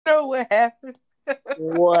know what happened?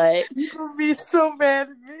 What? You gonna be so mad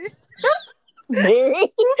at me. Mary?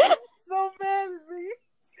 So mad at me.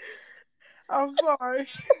 I'm sorry.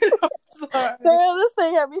 I'm sorry. Girl, this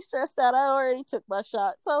thing had me stressed out. I already took my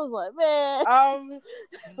shot. So I was like, man. I'm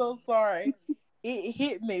so sorry. It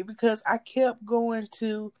hit me because I kept going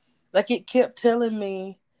to, like, it kept telling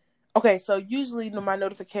me, okay, so usually my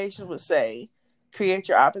notification would say, create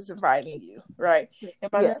your app is inviting you, right?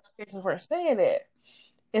 And my notifications weren't saying that.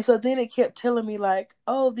 And so then it kept telling me, like,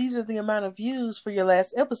 oh, these are the amount of views for your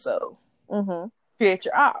last episode. Mm-hmm. Create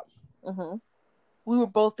your app. Mm-hmm. We were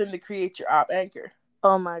both in the create your app anchor.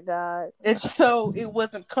 Oh my God. And so it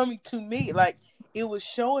wasn't coming to me. Like, it was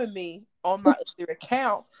showing me on my other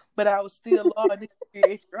account, but I was still logged in to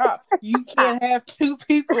create your app. You can't have two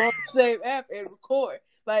people on the same app and record,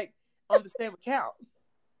 like, on the same account.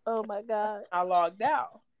 Oh my God. I logged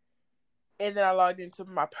out. And then I logged into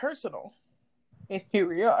my personal. And here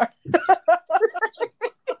we are.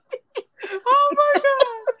 Oh my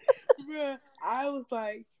God. Bruh, I was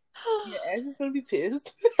like, yeah, Ash is gonna be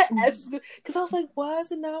pissed. Because I was like, why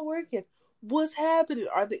is it not working? What's happening?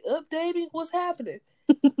 Are they updating? What's happening?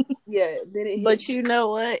 Yeah, then it hit. But you know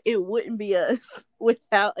what? It wouldn't be us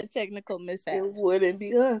without a technical mishap. It wouldn't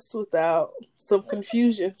be us without some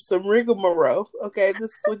confusion, some rigmarole. Okay,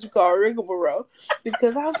 this is what you call rigmarole.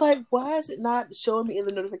 Because I was like, why is it not showing me in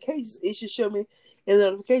the notifications? It should show me in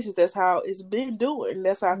the notifications. That's how it's been doing.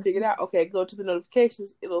 That's how I figured out. Okay, go to the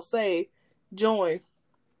notifications. It'll say join.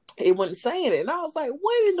 It wasn't saying it. And I was like,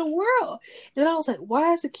 what in the world? And I was like,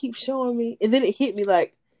 why does it keep showing me? And then it hit me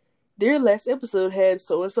like, their last episode had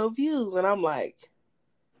so-and-so views. And I'm like,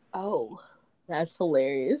 oh. That's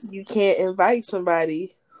hilarious. You can't invite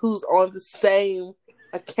somebody who's on the same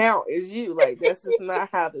account as you. Like, that's just not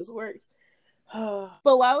how this works.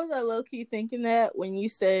 But why was I low-key thinking that when you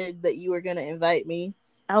said that you were going to invite me?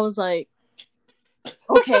 I was like,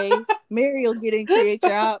 okay, Mary will get in create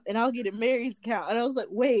your app and I'll get in Mary's account. And I was like,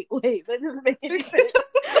 wait, that doesn't make any sense.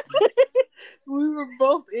 We were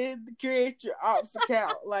both in the create your ops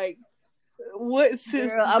account. Like, what system?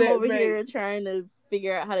 Girl, I'm over here trying to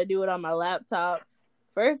figure out how to do it on my laptop.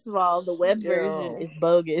 First of all, the web version is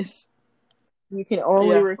bogus. You can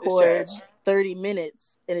only record 30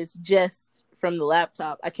 minutes and it's just from the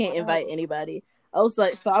laptop. I can't invite anybody. I was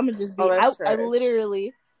like, so I'm gonna just be I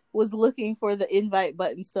literally was looking for the invite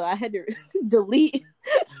button, so I had to delete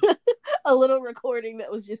a little recording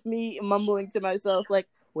that was just me mumbling to myself, like,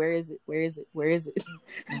 where is it? Where is it? Where is it?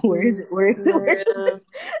 Where is it? Where is it? Where is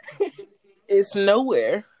it? It's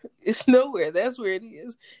nowhere. It's nowhere. That's where it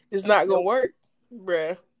is. It's not gonna work,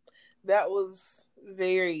 bruh. That was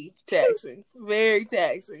very taxing. Very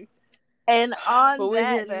taxing. And on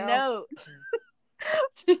that note,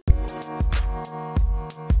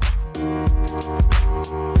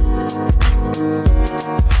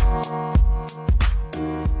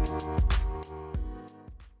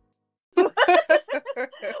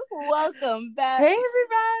 welcome back, hey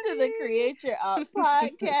everybody, to the Create Your App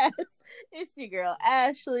podcast. It's your girl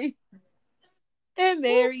Ashley and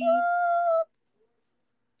Mary.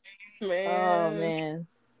 Man. Oh man.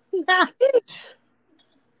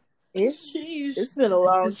 It's been a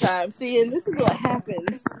long time. See, and this is what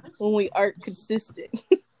happens when we aren't consistent.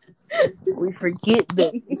 We forget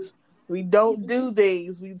things. We don't do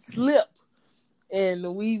things. We slip. And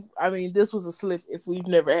this was a slip if we've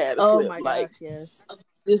never had a slip. Oh my gosh, yes.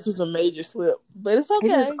 This was a major slip. But it's okay.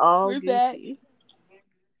 It is all We're back.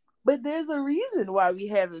 But there's a reason why we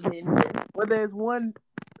haven't been here. Well, there's one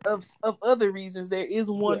of other reasons. There is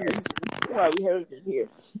one reason why we haven't been here.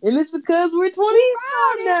 And it's because we're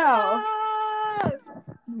 25 now.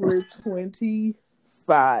 We're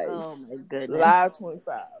 25. Oh my goodness. Live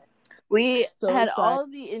 25. We had all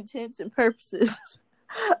the intents and purposes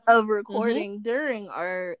of recording during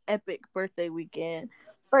our epic birthday weekend.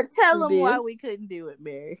 But tell them why we couldn't do it,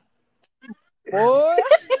 Mary. Boy.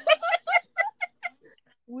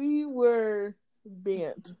 We were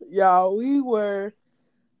bent. Y'all,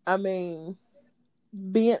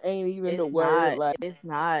 bent ain't even the word. It's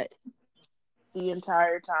not. The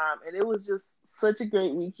entire time. And it was just such a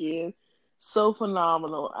great weekend. So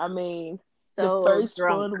phenomenal. The first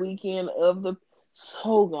fun weekend of the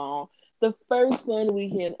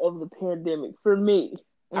pandemic for me.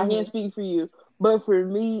 I can't speak for you, but for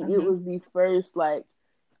me, it was the first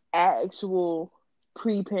actual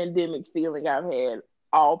pre-pandemic feeling I've had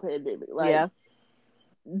all pandemic.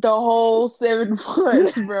 The whole 7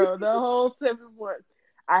 months, bro. The whole 7 months,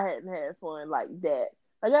 I hadn't had fun like that.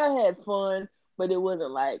 Like, I had fun, but it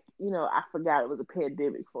wasn't like, I forgot it was a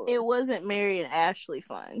pandemic fun. It wasn't Mary and Ashley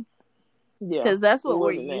fun. Yeah. Because that's what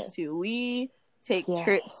we're used to. take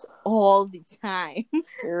trips all the time.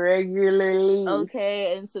 Regularly.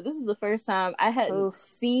 Okay, and so this is the first time I hadn't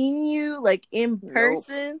seen you like in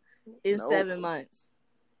person in 7 months.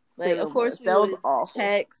 Like, of course, we would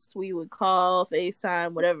text, we would call,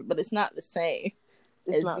 FaceTime, whatever, but it's not the same.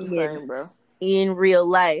 It's not the same, bro. In real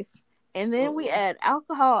life. And then we add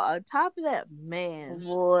alcohol on top of that, man.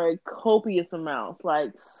 Boy, copious amounts,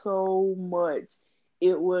 like so much.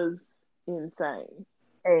 It was insane.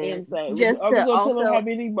 Insane. Just to also, tell them how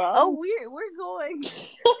many bottles? We're going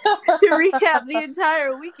to recap the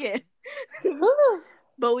entire weekend.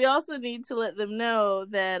 But we also need to let them know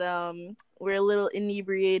that we're a little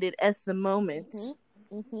inebriated at the moment.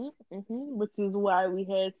 Which is why we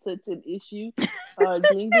had such an issue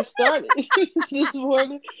getting this started this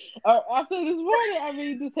morning. I say this morning, I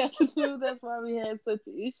mean this afternoon. That's why we had such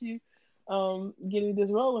an issue getting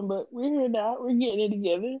this rolling. But we're here now. We're getting it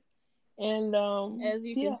together. And as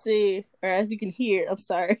you can see, or as you can hear, I'm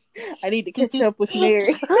sorry, I need to catch up with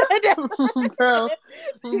Mary. bro,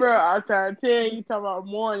 I'm trying to tell you, talking about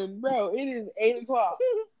morning, bro. It is 8:00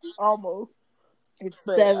 almost. It's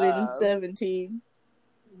 7:17.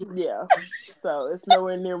 Yeah, so it's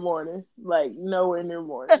nowhere near morning. Like nowhere near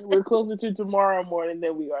morning. We're closer to tomorrow morning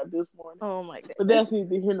than we are this morning. Oh my god! But that's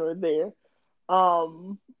neither here nor there.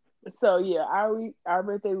 So yeah, our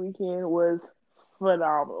birthday weekend was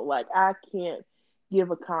phenomenal. Like I can't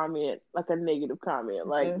give a comment, like a negative comment.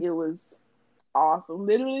 Like it was awesome.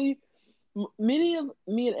 Literally, many of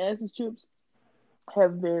me and Ashley's trips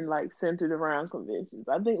have been like centered around conventions.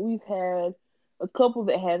 I think we've had a couple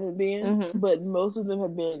that haven't been, but most of them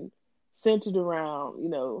have been centered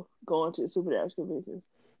around, going to Super Dash conventions.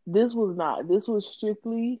 This was not. This was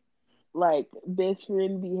strictly like best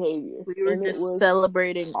friend behavior. We were just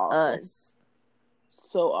celebrating us.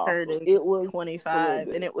 So awesome. It was 25,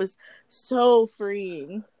 and it was so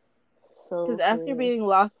freeing. Because after being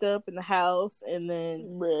locked up in the house and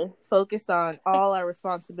then focused on all our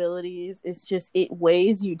responsibilities, it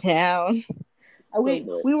weighs you down. We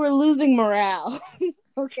were losing morale.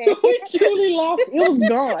 Okay. We truly lost. It was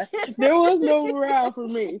gone. There was no morale for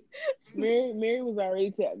me. Mary was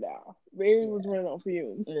already tapped out. Mary was running on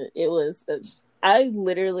fumes. It was. I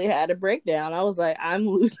literally had a breakdown. I was like, I'm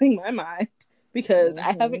losing my mind because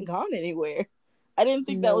I haven't gone anywhere. I didn't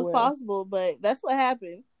think that was possible, but that's what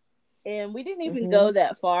happened. And we didn't even go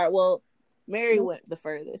that far. Well, Mary went the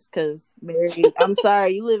furthest because Mary, I'm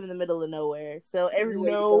sorry, you live in the middle of nowhere, so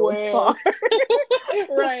everywhere goes far.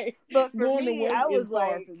 Right. But for me, I was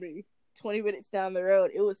like 20 minutes down the road.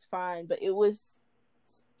 It was fine, but it was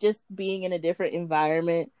just being in a different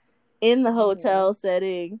environment in the hotel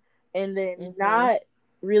setting, and then not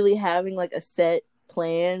really having like a set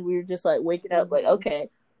plan. We were just like waking up like, okay,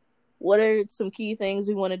 what are some key things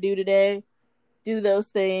we want to do today? Do those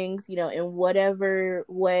things, in whatever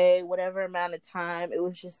way, whatever amount of time. It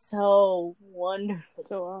was just so wonderful.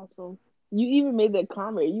 So awesome. You even made that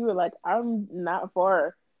comment. You were like, I'm not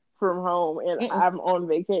far from home and I'm on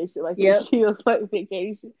vacation. Like, it feels like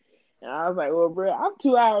vacation. And I was like, well, bro, I'm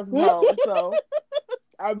 2 hours from home. So,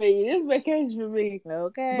 I mean, it's vacation for me.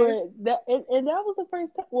 Okay. But that was the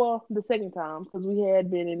first time. Well, the second time, because we had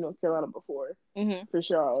been in North Carolina before for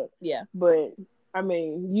Charlotte. Yeah. But I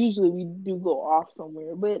mean, usually we do go off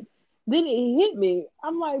somewhere, but then it hit me.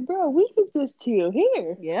 I'm like, bro, we can just chill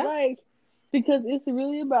here. Yeah. Like, because it's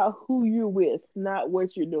really about who you're with, not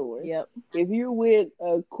what you're doing. Yep. If you're with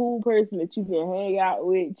a cool person that you can hang out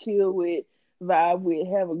with, chill with, vibe with,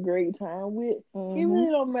 have a great time with, it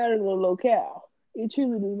really don't matter the locale. It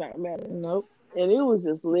truly does not matter. Nope. And it was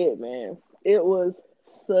just lit, man. It was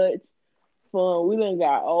such fun. We done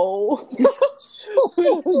got old.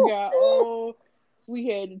 We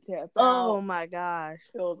had to tap out. Oh my gosh.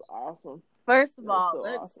 It was awesome. First of all,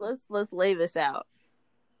 let's lay this out.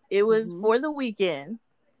 It was for the weekend,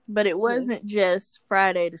 but it wasn't just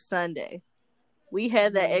Friday to Sunday. We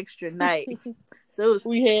had that extra night. So it was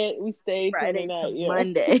we stayed Friday night, to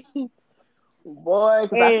Monday. Boy,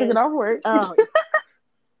 because I took it off work.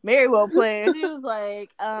 Mary won't play. She was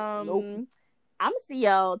like, I'm gonna see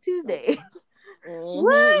y'all Tuesday.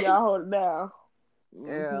 What? Y'all hold it down.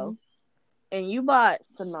 Girl. And you bought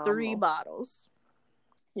 3 bottles.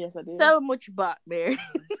 Yes, I did. Tell them what you bought, Mary.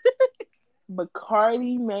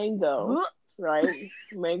 Bacardi Mango, right?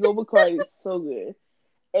 Mango Bacardi is so good.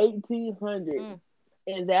 1,800.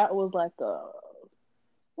 And that was like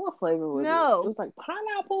what flavor was it? It was like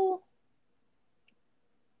pineapple.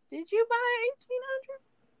 Did you buy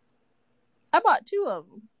 1,800? I bought 2 of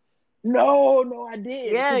them. No, I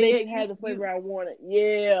didn't. Yeah, they didn't have the flavor I wanted.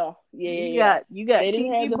 Yeah. You got they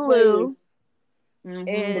Kinky Blue. And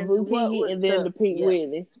the blue Kinky and then the pink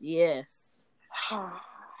Whitney. Yes.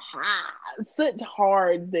 such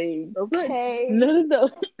hard things. Okay. None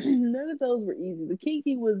of those were easy. The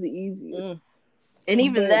Kiki was the easiest. And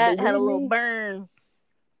even that had a little burn.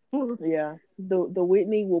 Yeah. The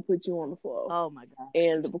Whitney will put you on the floor. Oh my god.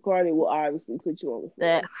 And the Bacardi will obviously put you on the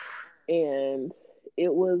floor. And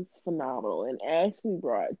it was phenomenal. And Ashley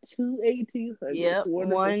brought 2 1800s. Yep. One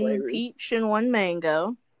flavors. Peach and one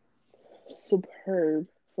mango. Superb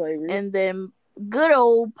flavors. And then good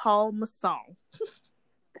old Paul Masson.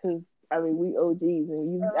 Because, I mean, we OGs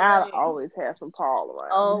and you gotta always have some Paul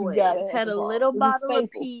around. Always. Had a little bottle of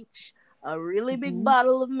peach, a really big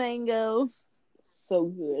bottle of mango. So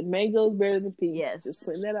good. Mango's better than peach. Yes. Just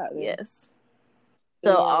putting that out there. Yes.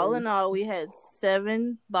 So all in all, we had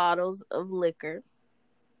 7 bottles of liquor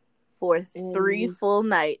for 3 full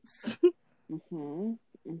nights. And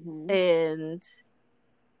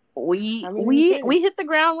we hit the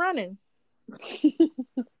ground running.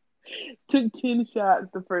 Took 10 shots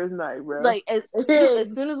the first night, bro. Like as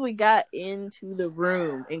soon as we got into the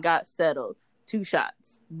room and got settled, 2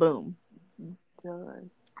 shots. Boom. Done.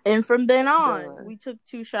 And from then on, we took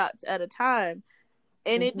 2 shots at a time.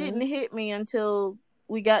 And it didn't hit me until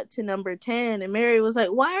we got to number 10. And Mary was like,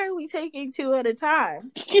 why are we taking 2 at a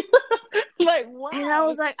time? Like, why? And I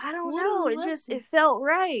was like, I don't know. It felt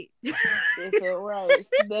right. It felt right.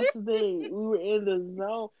 That's the thing. We were in the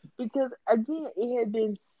zone. Because, again, it had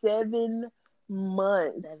been 7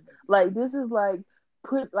 months. Like, this is like,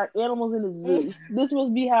 put, like, animals in a zoo. This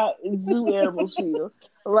must be how zoo animals feel.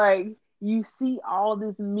 Like, you see all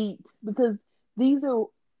this meat. Because these are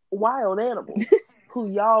wild animals who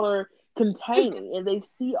y'all are containing, and they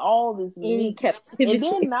see all this meat in captivity, and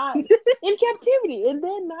they're not in captivity, and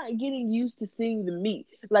they're not getting used to seeing the meat.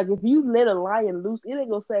 Like, if you let a lion loose, it ain't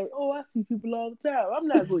gonna say, "Oh, I see people all the time. I'm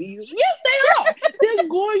not gonna eat them." Yes, they are. They're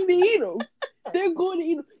going to eat them. They're going to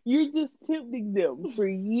eat them. You're just tempting them for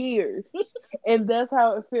years, and that's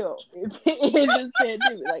how it felt in this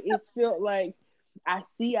pandemic. Like, it felt like I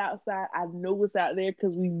see outside. I know what's out there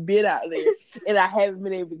because we've been out there, and I haven't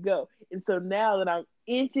been able to go. And so now that I'm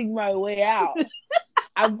inching my way out,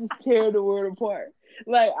 I'm just tearing the world apart.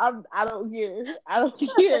 Like, I don't care. I don't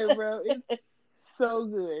care, bro. It's so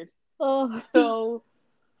good. So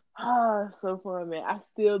fun, man. I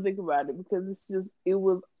still think about it because it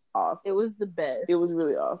was awesome. It was the best. It was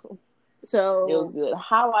really awesome. So it was good.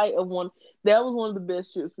 Highlight of that was one of the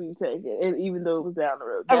best trips we've taken, and even though it was down the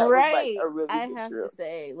road, that was like a really good trip. To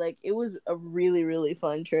say, like, it was a really, really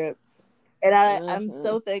fun trip. And I'm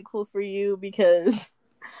so thankful for you because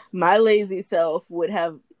my lazy self would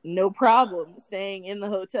have no problem staying in the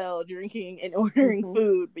hotel, drinking and ordering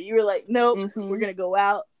food. But you were like, nope, we're going to go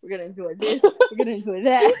out. We're going to enjoy this. We're going to enjoy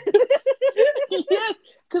that. Yes,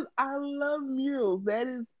 because I love murals.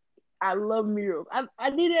 I love murals. I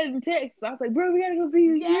did that in text. I was like, bro, we got to go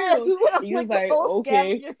see these murals. We went on, like, the whole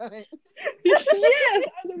okay. Yes. I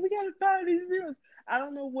was like, we got to find these murals. I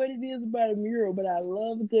don't know what it is about a mural, but I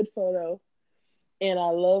love a good photo. And I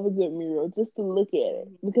love a good mural just to look at it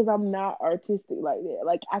because I'm not artistic like that.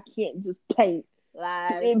 Like, I can't just paint.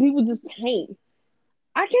 Lies. And people just paint.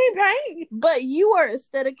 I can't paint. But you are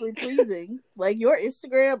aesthetically pleasing. Like, your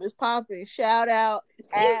Instagram is popping. Shout out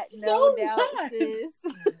at No Doubt Sis.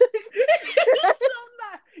 It's so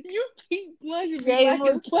not. You keep plugging me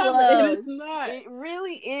like it's plug. It's not. It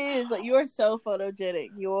really is. Like, you're so photogenic.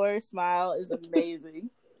 Your smile is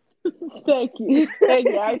amazing. Thank you.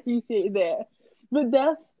 I appreciate that. But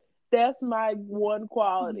that's my one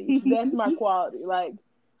quality. That's my quality. Like,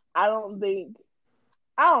 I don't know.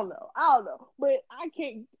 But I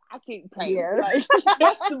can't paint. Yeah. Like,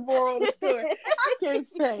 that's the moral of the story. I can't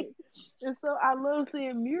paint. And so I love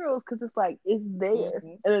seeing murals because it's like, it's there.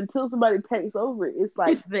 And until somebody paints over it, it's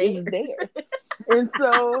like, it's there. And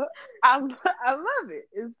so I love it.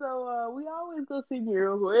 And so we always go see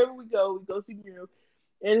murals. Wherever we go see murals.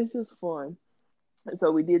 And it's just fun. And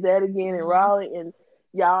so we did that again in Raleigh, and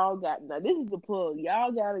now this is the plug.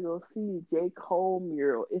 Y'all got to go see the J. Cole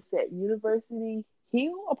mural. It's at University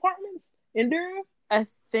Hill Apartments in Durham. I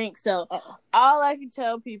think so. All I can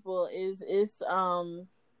tell people is it's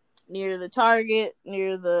near the Target,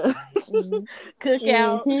 near the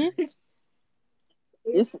cookout.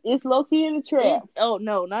 It's low key in the trap.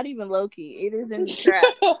 No, not even low key. It is in the trap.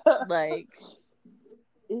 Like,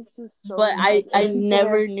 it's just so but I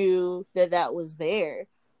never knew that was there.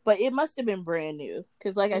 But it must have been brand new.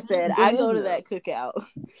 Because, like I said, I go to that cookout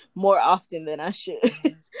more often than I should.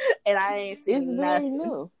 And I ain't seen nothing. Very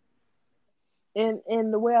new.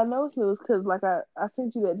 And the way I know it's new is because, like, I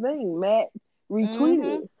sent you that thing. Matt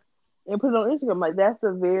retweeted it and put it on Instagram. Like, that's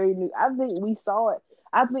a very new. I think we saw it.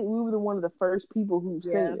 I think we were one of the first people who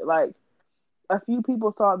seen it. Like, a few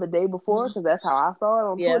people saw it the day before because that's how I saw it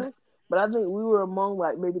on Twitter. But I think we were among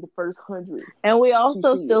like maybe the first 100. And we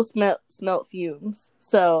also still smelt fumes.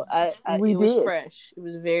 So it was fresh. It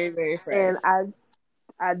was very, very fresh. And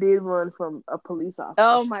I did run from a police officer.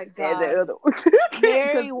 Oh my god! And the other one.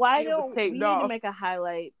 Mary, why don't we need to make a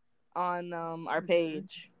highlight on our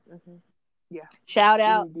page? Mm-hmm. Yeah. Shout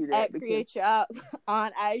out at Create Your Op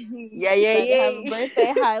on IG. Yeah. Have a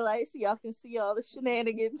birthday highlight so y'all can see all the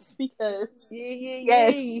shenanigans because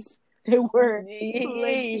yes, there were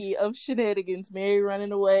plenty of shenanigans. Mary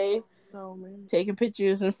running away, taking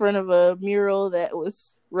pictures in front of a mural that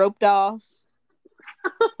was roped off.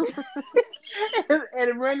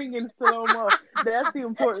 and running in slow-mo. That's the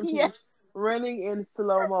important piece. Yes. Running in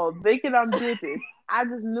slow-mo. Thinking I'm dipping. I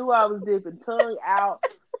just knew I was dipping. Tongue out,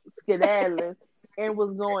 skedaddling, and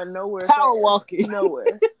was going nowhere. Power walking.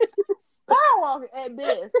 Nowhere. Power walking at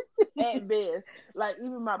best. At best. Like,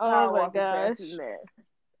 even my power walking faster than that.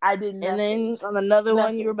 I didn't. And then on another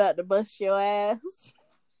one, you were about to bust your ass.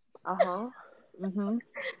 Mm-hmm.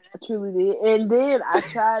 I truly did. And then I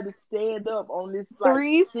tried to stand up on this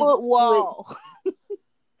 3-foot wall.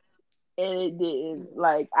 And it didn't.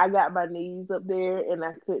 Like, I got my knees up there and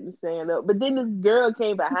I couldn't stand up. But then this girl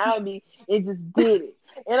came behind me and just did it.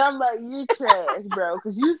 And I'm like, you're trash, bro.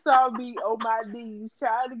 Because you saw me on my knees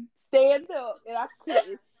trying to stand up and I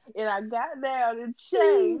couldn't. And I got down in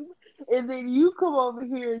shame. And then you come over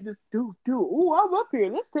here and just do. Ooh, I'm up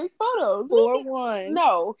here. Let's take photos. For one,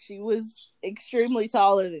 no, she was extremely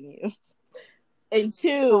taller than you. And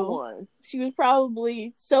two, she was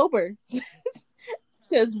probably sober.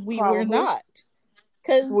 Because we were not.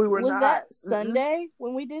 Because was that Sunday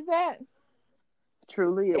when we did that?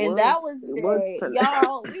 Truly, it was. And that was the day.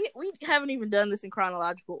 Y'all, we haven't even done this in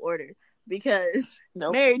chronological order. Because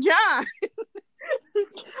Mary John...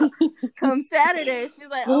 Come Saturday, she's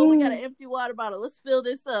like, "Oh, we got an empty water bottle. Let's fill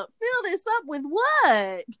this up. Fill this up with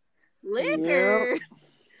what? Liquor? Yep.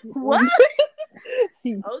 What?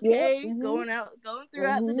 Okay, yep. Going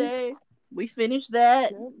throughout the day. We finished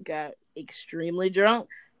that. Got extremely drunk.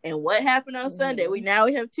 And what happened on Sunday? We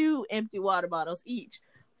have 2 empty water bottles each.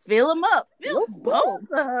 Fill them up. Fill both of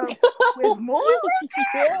them with more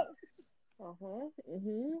liquor.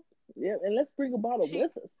 Yep, and let's bring a bottle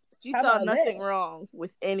with us. She saw nothing wrong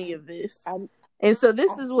with any of this. And so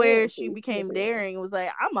this is where she became daring and was like,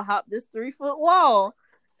 I'm going to hop this 3-foot wall.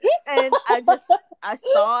 And I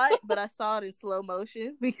saw it, but I saw it in slow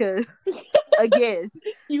motion because, again,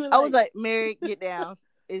 I was like, Mary, get down.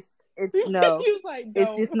 It's no. Like, no.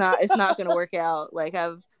 It's just not, it's not going to work out. Like,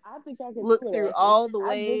 I think I can look through all the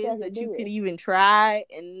ways that you could even try,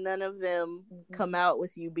 and none of them come out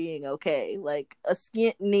with you being okay. Like, a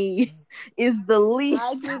skint knee is the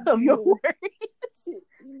least of your worries.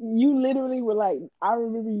 You literally were like, I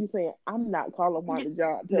remember you saying, I'm not calling Wanda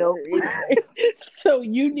John. No. So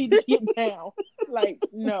you need to get down. Like,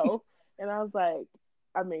 no. And I was like,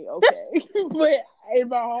 I mean, okay. But in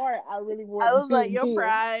my heart, I really wanted to. I was like, your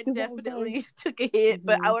pride definitely took a hit,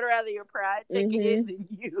 but I would rather your pride take a hit than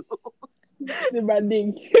you. Than my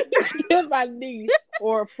knee. My knee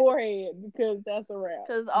or forehead, because that's a wrap.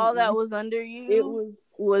 Because all that was under you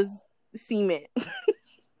was cement.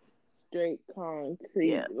 Straight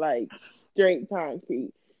concrete. Like, straight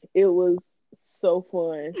concrete. It was so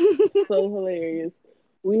fun. So hilarious.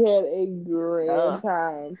 We had a grand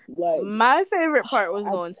time. Like, my favorite part was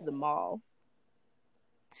going to the mall.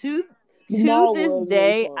 To this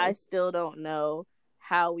day, really I still don't know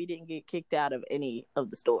how we didn't get kicked out of any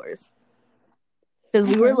of the stores. Because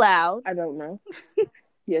we were loud. I don't know.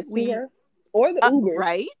 Yes, we were. Or the Uber.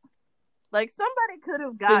 Right? Like, somebody could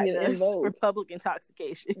have gotten us for public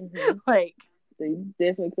intoxication. Like, they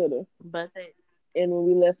definitely could have. But they... And when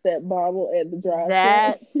we left that bottle at the drive-thru,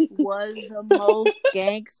 that was the most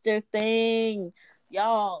gangster thing,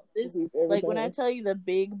 y'all. This, like, when I tell you the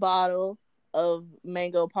big bottle of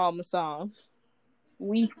mango parmesan,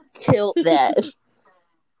 we killed that.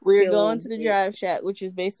 We were going to the Drive Shack, which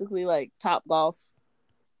is basically like Top Golf.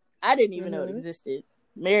 I didn't even know it existed.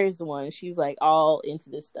 Mary's the one; she's like all into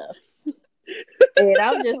this stuff. And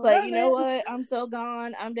I'm just like, you know what? I'm so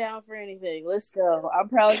gone. I'm down for anything. Let's go. I'm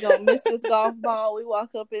probably going to miss this golf ball. We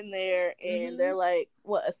walk up in there, and they're like,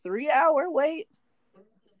 what, a 3-hour wait?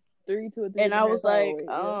 3 to a 3. And I was like,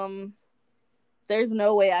 there's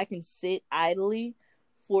no way I can sit idly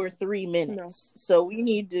for 3 minutes. No. So we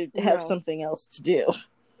need to have something else to do.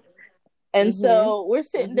 And so we're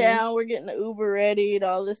sitting down. We're getting the Uber ready and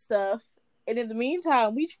all this stuff. And in the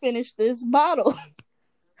meantime, we finished this bottle.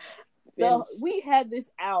 We had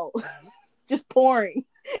this out, just pouring.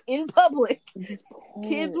 in public.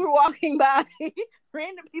 Kids were walking by,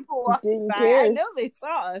 random people walking by. Care. I know they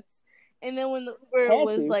saw us. And then when the Uber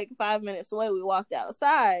was like 5 minutes away, we walked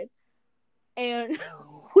outside and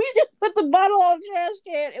we just put the bottle on the trash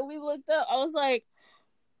can and we looked up. I was like,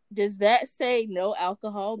 does that say no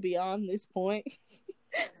alcohol beyond this point?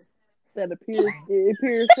 It appears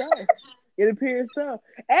so. It appears so.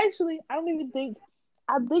 Actually, I don't even think.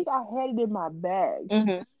 I think I had it in my bag,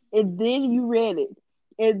 and then you read it,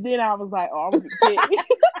 and then I was like, "Oh, I'm gonna put it.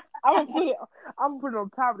 I'm gonna put it on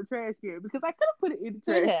top of the trash can because I could have put it in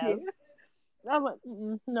the trash can." I was like,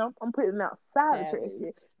 "No, I'm putting it outside the trash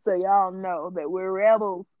can." So y'all know that we're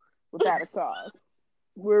rebels without a cause.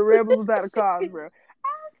 We're rebels without a cause, bro. I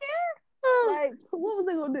don't care. Like, what was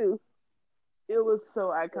they gonna do? It was so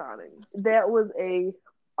iconic. That was a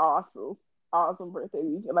awesome birthday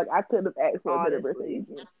weekend. Like, I couldn't have asked for a better birthday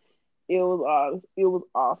weekend. It was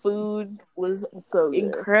awesome. Food was so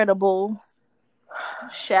incredible.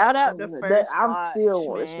 Shout out to First Watch, I'm still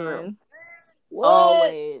wanting shrimp.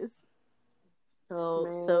 Always.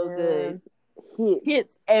 So good.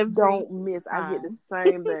 Hits every don't miss. time. I get the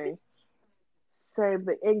same thing. Same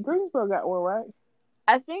thing. And Greensboro got one, right?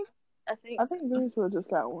 I think Greensboro just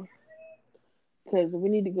got one. Because we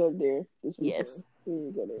need to go there this weekend. Yes. We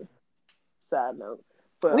need to go there. Side note.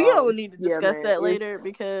 But, we all need to discuss that later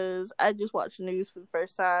because I just watched the news for the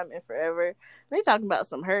first time in forever. They talking about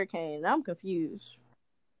some hurricane. I'm confused.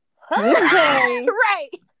 Hurricane? Right.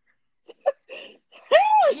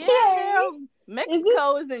 Yeah,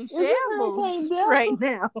 Mexico is in shambles right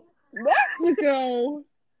now. Mexico?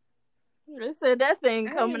 They said that thing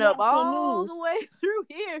coming up all the way through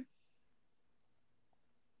here.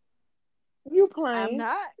 You playing? I'm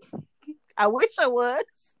not. I wish I was.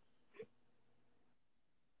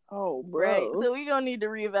 Oh, bro. Right. So we're going to need to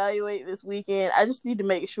reevaluate this weekend. I just need to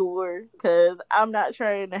make sure because I'm not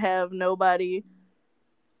trying to have nobody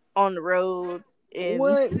on the road and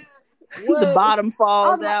the bottom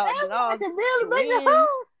falls out. And all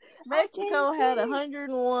Mexico had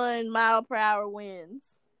 101 mile per hour winds.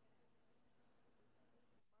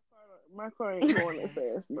 My car ain't going that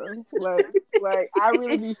fast, bro. Like I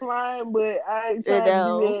really be flying, but I ain't trying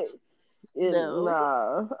to do that.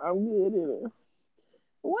 Nah, I'm good in it.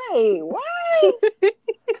 Wait, what?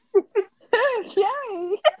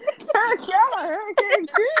 Hurricane? Hurricane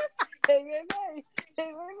Chris? Hey,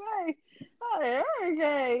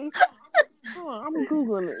 hurricane. Oh, I'm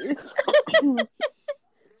Googling this.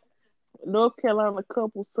 North Carolina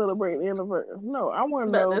couple celebrating anniversary. No, I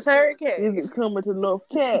want to know. This hurricane. Is it coming to North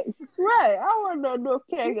Cat? Right. I want to know North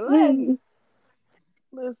Carolina.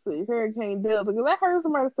 Let's see. Hurricane Delta. Because I heard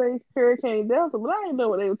somebody say Hurricane Delta, but I didn't know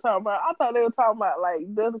what they were talking about. I thought they were talking about like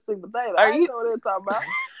Delta Sigma Theta. I didn't know what they were talking about.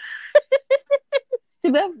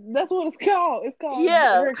 That's what it's called. It's called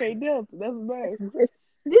Hurricane Delta. That's the name.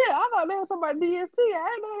 Yeah, I thought they were talking about DST. I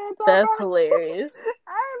didn't know what they were talking about. That's hilarious.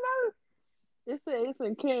 I didn't know. It said it's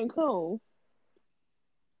in Cancun.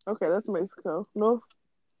 Okay, that's Mexico.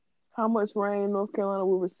 How much rain North Carolina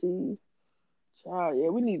will receive? Child, yeah,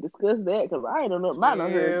 we need to discuss that because I ain't know nothing about no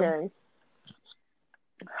hurricane.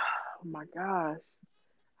 Oh my gosh.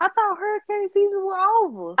 I thought hurricane season was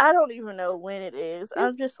over. I don't even know when it is.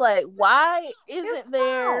 I'm just like, why isn't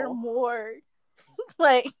there more?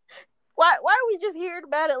 Like, why are we just hearing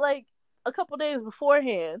about it like a couple days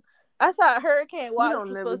beforehand? I thought hurricane watch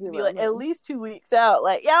was supposed to be like at least 2 weeks out.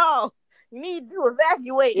 Like, y'all, you need to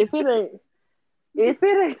evacuate. If it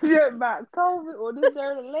ain't just about COVID or this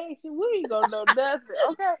third election, we ain't gonna know nothing.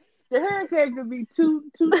 Okay, the hurricane could be two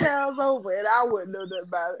towns over, and I wouldn't know nothing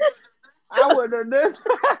about it. I wouldn't know nothing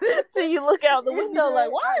about it. So you look out the window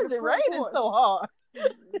like, why is it raining so hard? It's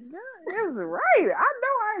raining. I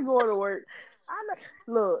know I ain't going to work. I know.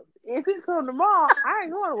 Look, if it come tomorrow, I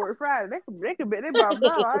ain't going to work Friday. They can bet they bought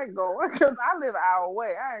down. I ain't going because I live an hour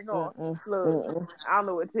away. I ain't going. Look, I don't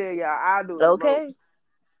know what to tell y'all. I'll do it. Okay.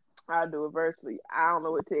 I'll do it virtually. I don't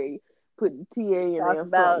know what to tell you. Put the TA in there or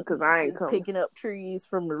something because I ain't coming. Picking up trees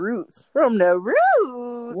from the roots. From the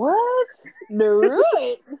roots. What? The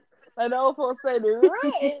roots? Like the old folks say, the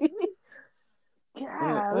roots.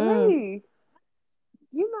 Golly.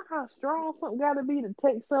 You know how strong something got to be to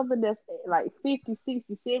take something that's like 50,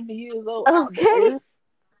 60, 70 years old out the earth?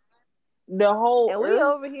 The whole and earth? We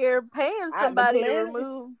over here paying somebody to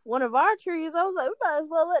remove one of our trees. I was like, we might as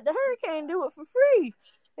well let the hurricane do it for free.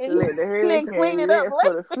 And let the hurricane then clean it up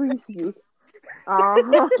for the free ski.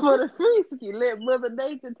 For the free ski. Let Mother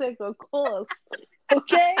Nature take a course.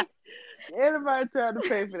 Okay? Everybody trying to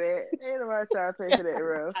pay for that. Everybody trying to pay for that,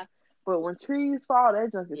 bro. But when trees fall,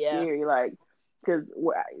 that junk is scary. Like, because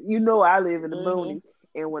I live in the boonies,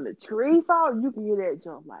 And when the tree falls, you can hear that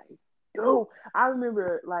jump like, dude. I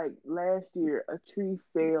remember like last year, a tree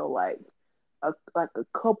fell like a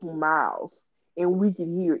couple miles, and we could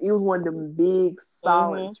hear it. It was one of them big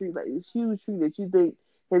solid trees, like this huge tree that you think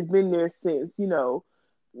has been there since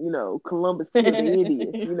Columbus killed the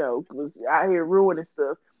Indians, was out here ruining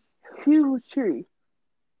stuff. Huge tree,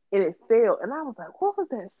 and it fell, and I was like, "What was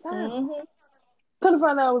that sound?" Couldn't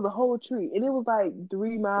find out it was a whole tree, and it was like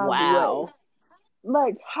 3 miles away.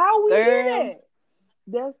 Like, how we hear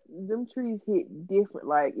that? Them trees hit different.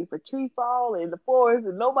 Like, if a tree fall in the forest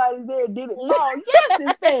and nobody's there, did it fall? Yes,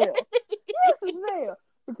 it fell. Yes, it fell.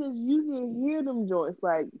 Because you can hear them joints.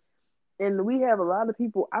 Like, and we have a lot of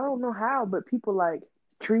people, I don't know how, but people like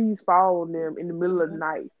trees fall on them in the middle of the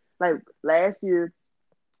night. Like, last year,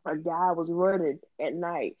 a guy was running at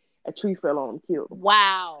night. A tree fell on him, killed him.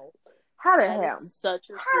 Wow. How that happen?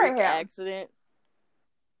 Such a freak accident.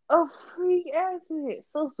 A freak accident.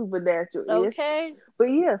 So supernatural. Okay.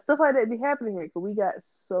 But yeah, stuff like that be happening here because we got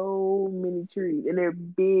so many trees and they're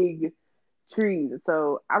big trees.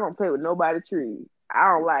 So I don't play with nobody trees. I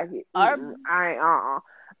don't like it.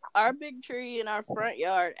 Our big tree in our front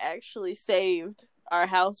yard actually saved our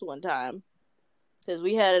house one time because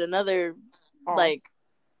we had another like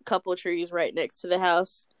couple trees right next to the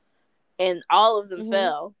house, and all of them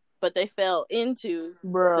fell, but they fell into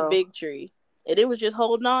the big tree. And it was just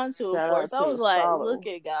holding on to it for us. I was like, look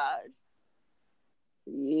at God.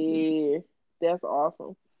 Yeah, that's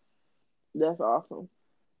awesome. That's awesome.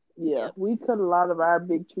 Yeah, we cut a lot of our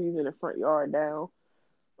big trees in the front yard down.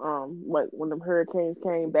 Like when them hurricanes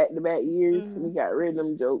came back to back years, we got rid of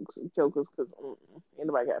them jokers because ain't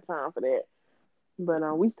nobody got time for that.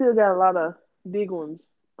 But we still got a lot of big ones.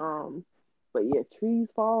 But yeah, trees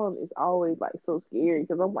falling is always like so scary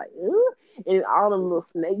because I'm like, ugh, and all them little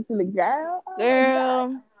snakes in the ground. Oh,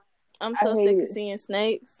 girl, I'm so sick of seeing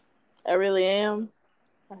snakes. I really am.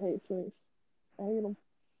 I hate snakes. I hate them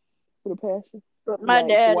with a passion. But my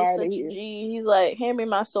dad is such a G. He's like, hand me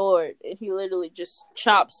my sword, and he literally just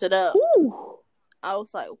chops it up. Ooh. I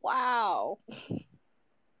was like, wow.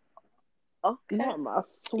 Okay. Not my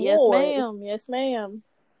sword. Yes, ma'am. Yes, ma'am.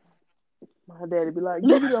 My daddy be like,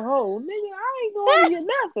 give me the hole. Nigga, I ain't going to get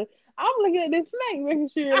nothing. I'm looking at this snake, making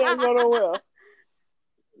sure it ain't going well.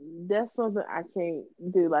 That's something I can't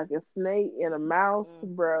do. Like a snake and a mouse,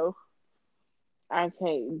 bro. I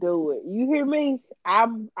can't do it. You hear me?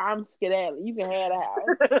 I'm skedaddling. You can have the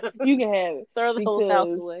house. You can have it. Throw the whole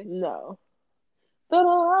house away. No. Throw the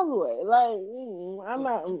whole house away. Like, I'm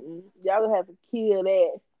not. Y'all gonna have to kill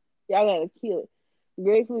that. Y'all gotta kill it.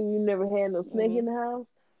 Gratefully, you never had no snake in the house.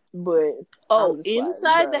 But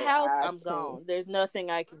inside the house, I'm gone. There's nothing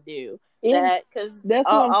I can do. Because that's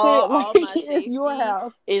what I'm saying. All my safety your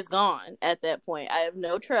house is gone at that point. I have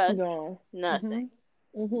no trust. Nothing.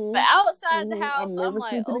 But outside the house, I'm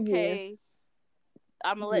like, okay,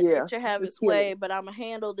 I'm gonna let nature have its way, but I'm gonna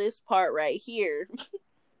handle this part right here.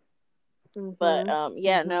 But no.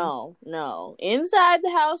 Inside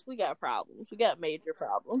the house, we got problems. We got major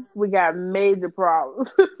problems. Major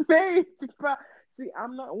problems. See,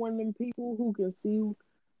 I'm not one of them people who can see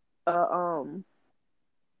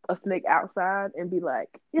a snake outside and be like,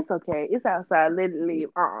 it's okay, it's outside, let it live.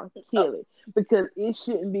 Kill it. Because it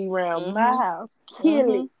shouldn't be around my house.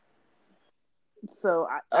 Kill it. So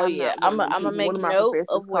I'm gonna make note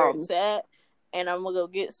of where it's at, and I'm gonna go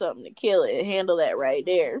get something to kill it and handle that right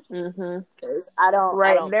there. Because I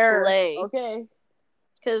don't play. Okay.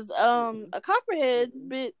 Because a copperhead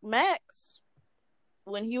bit Max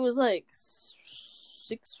when he was like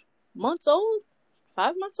 6 months old,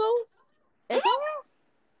 5 months old.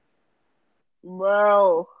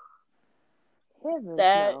 Bro,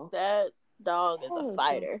 that dog is a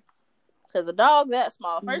fighter. Because a dog that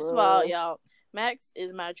small, first of all, y'all, Max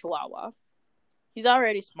is my Chihuahua. He's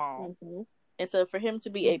already small, and so for him to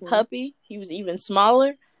be a puppy, he was even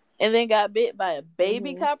smaller, and then got bit by a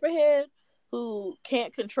baby copperhead who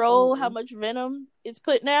can't control how much venom it's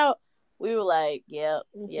putting out. We were like, yep,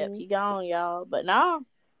 he gone, y'all. But nah,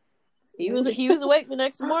 he was awake the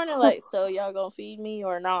next morning, like, so y'all gonna feed me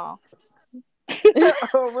or nah?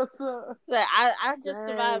 What's up? Like, I just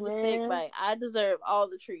survived a snake bite. I deserve all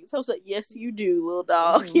the treats. I was like, yes, you do, little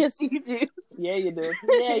dog. Yes, you do. Yeah, you do.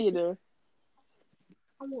 Yeah, you do.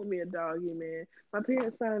 I want me a doggy, man. My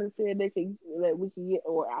parents finally said we can get,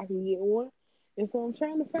 or I can get one, and so I'm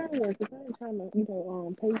trying to find one because I ain't trying to,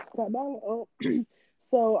 pay $5.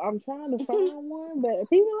 So I'm trying to find one, but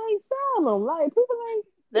people ain't selling them. Like people ain't.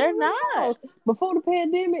 They're not. Before the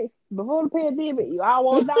pandemic, y'all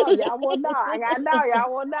want a dog, y'all want a dog. I got a dog,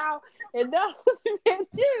 y'all want a dog. And that's what the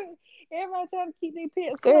pandemic. Everybody trying to keep their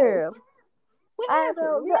pets close. Girl. What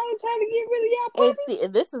happened? Y'all ain't trying to get rid of y'all puppies? See,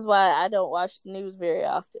 this is why I don't watch the news very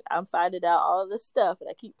often. I'm finding out all this stuff, and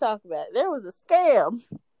I keep talking about it. There was a scam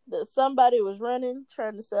that somebody was running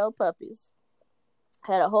trying to sell puppies.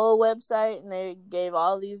 Had a whole website, and they gave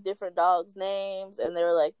all these different dogs names, and they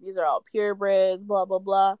were like, these are all purebreds, blah, blah,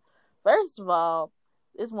 blah. First of all,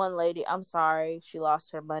 this one lady, I'm sorry, she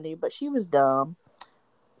lost her money, but she was dumb.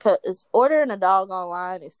 Because ordering a dog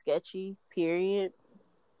online is sketchy, period.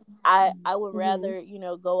 I would rather,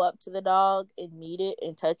 go up to the dog and meet it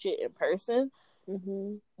and touch it in person,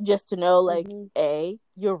 just to know, like, A,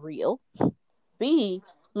 you're real. B,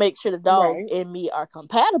 make sure the dog and me are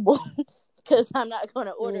compatible. Because I'm not going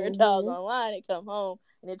to order a dog online and come home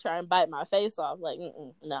and then try and bite my face off. Like,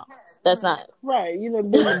 no, that's not. Right, been in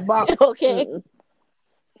the box. Okay.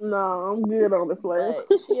 No, I'm good on the flag.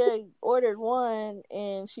 But she had ordered one,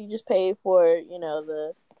 and she just paid for,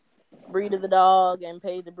 the breed of the dog and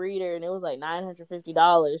paid the breeder, and it was like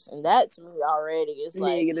 $950. And that to me already is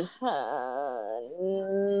negative.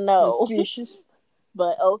 No. Suspicious.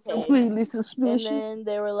 But okay. Completely suspicious. And then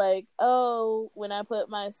they were like, oh, when I put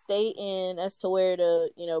my state in as to where to,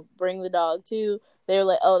 bring the dog to, they were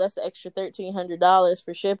like, oh, that's an extra $1,300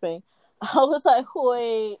 for shipping. I was like,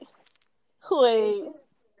 wait.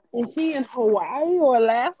 Is she in Hawaii or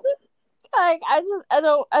Alaska? Like, I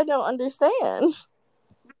don't understand.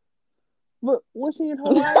 But was she in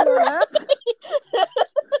Hawaii or Alaska?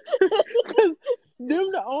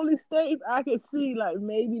 Them the only states I could see, like,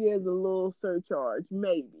 maybe there's a little surcharge,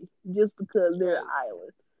 maybe, just because they're an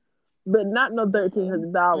island. But not no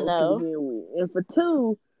 $1,300 to begin with. And for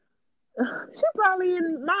two, she probably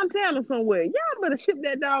in Montana somewhere. Y'all better ship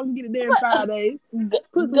that dog and get it there in 5 days.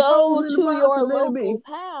 Go to your local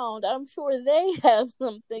pound. I'm sure they have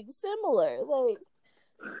something similar. Like,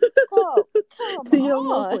 oh, come to your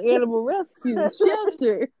local animal rescue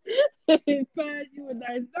shelter and find you a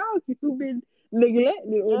nice dog who's been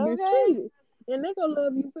neglected or mistreated, and they're gonna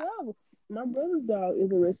love you forever. My brother's dog is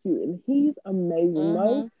a rescue, and he's amazing.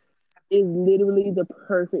 Mo is literally the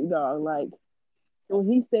perfect dog. Like, when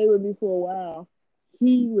he stayed with me for a while,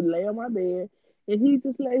 he would lay on my bed and he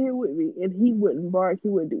just lay here with me, and he wouldn't bark, he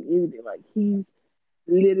wouldn't do anything. Like, he's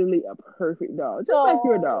literally a perfect dog, just like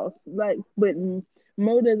your dogs. Like, but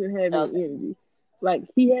Mo doesn't have any energy. Like,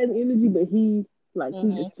 he has energy, but he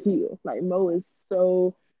just chill. Like, Mo is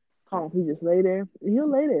so calm. He just lay there. He'll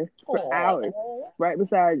lay there for hours right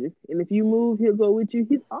beside you. And if you move, he'll go with you.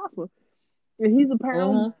 He's awesome. And he's a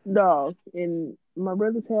pound dog. And my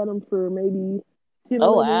brother's had him for maybe 10,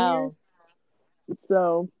 11 years.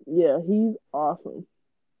 So, yeah, he's awesome.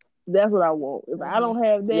 That's what I want. If I don't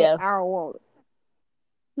have that, I don't want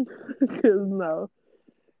it. Because, no.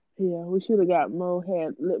 Yeah, we should have got let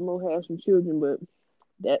Mo have some children, but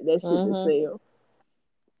that shit didn't fail.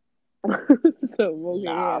 So Mo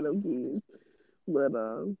can't have them kids. But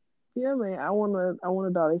yeah, man, I want a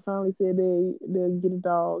dog. They finally said they'll get a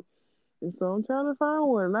dog, and so I'm trying to find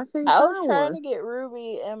one. And I can't find one. I was trying to get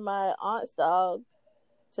Ruby and my aunt's dog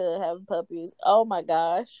to have puppies. Oh my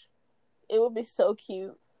gosh, it would be so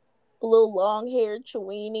cute. A little long-haired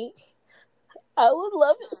Chiweenie. I would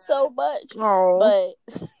love it so much. Oh, but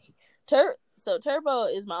Turbo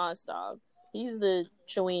is my aunt's dog. He's the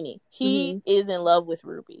Chiweenie. He is in love with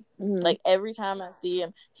Ruby. Like, every time I see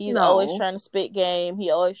him, he's always trying to spit game. He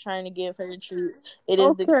always trying to give her treats. It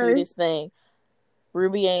is the cutest thing.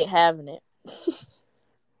 Ruby ain't having it.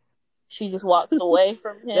 She just walks away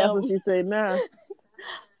from him. That's what she said now.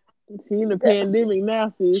 She in the pandemic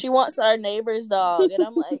now, sis. She wants our neighbor's dog. And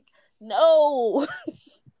I'm like, no.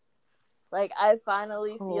 Like, I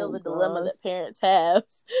finally feel the dilemma that parents have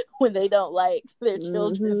when they don't like their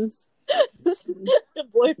children's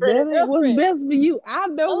boyfriend. That ain't what's best for you. I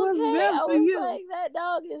know what's best for you. Like, that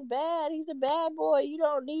dog is bad. He's a bad boy. You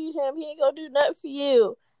don't need him. He ain't gonna do nothing for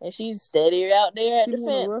you. And she's steady out there at the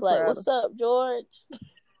fence, like, what's up, George?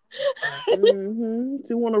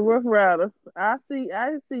 She want a rough rider. I see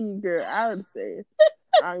you, girl. I understand.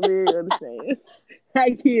 I really understand.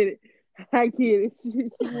 I get it. She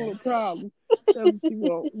want a problem. That's what she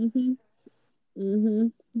want.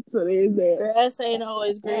 So there's that. Grass ain't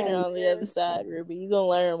always greener on the other side, Ruby. You gonna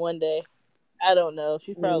learn one day. I don't know.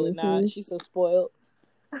 She's probably not. She's so spoiled.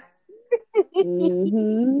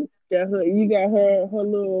 You got her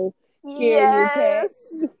little carrier cat.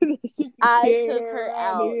 I took her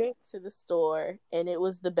out to the store, and it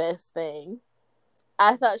was the best thing.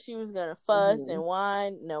 I thought she was gonna fuss and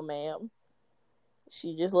whine. No, ma'am.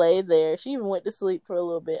 She just laid there. She even went to sleep for a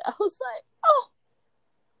little bit. I was like, oh.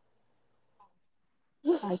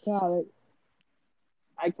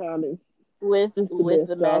 Iconic. With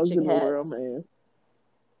the matching hats. World, man.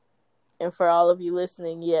 And for all of you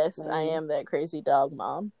listening, yes, I am that crazy dog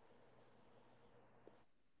mom.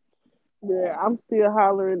 Yeah, I'm still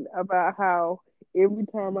hollering about how every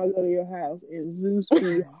time I go to your house and Zeus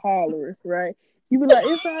be hollering, right? You be like,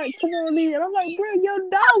 it's all right, come on in. And I'm like, bro, your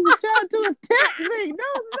dog is trying to attack me. No,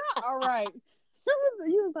 it's not all right.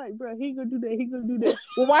 You was like, bro, he gonna do that, he gonna do that.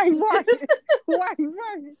 Well, why he barking? Why he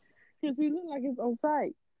barking? Because he looked like it's on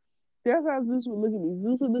sight. That's how Zeus would look at me.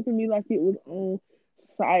 Zeus would look at me like it was on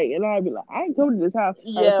sight, and I'd be like, I ain't coming to this house.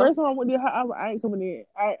 Yeah. Like, the first time I went to your house, I was like, I ain't coming in.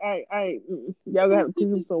 I ain't. Y'all gonna have to put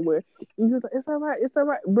him somewhere. And he was like, it's all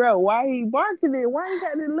right, bro. Why he barking it? Why he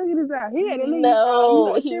got to look at his eye? He had to look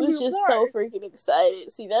no, he was just so freaking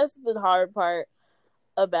excited. See, that's the hard part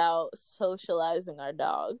about socializing our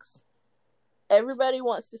dogs. Everybody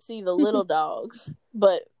wants to see the little dogs,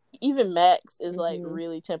 but even Max is like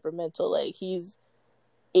really temperamental. Like,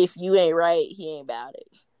 if you ain't right, he ain't about it.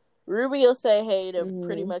 Ruby will say hey to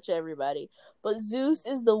pretty much everybody, but Zeus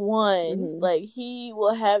is the one. Like, he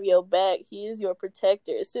will have your back. He is your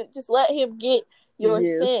protector. So just let him get your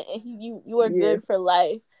scent, and you are good for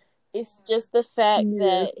life. It's just the fact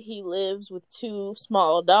that he lives with 2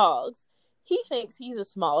 small dogs. He thinks he's a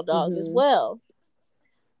small dog as well,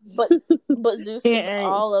 but Zeus is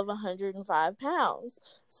all of 105 pounds.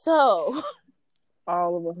 So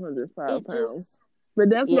all of 105 pounds. But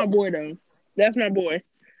that's my boy, though. That's my boy.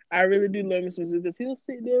 I really do love Mr. Zeus because he'll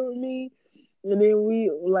sit there with me, and then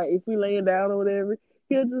we, like, if we laying down or whatever,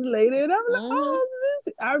 he'll just lay there, and I'm like, oh,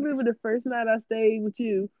 Zeus. I remember the first night I stayed with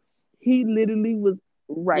you, he literally was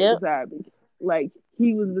right beside me. Like,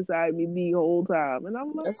 he was beside me the whole time, and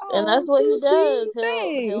I'm like, and that's what he does.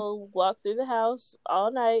 He'll walk through the house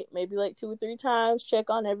all night, maybe like 2 or 3 times, check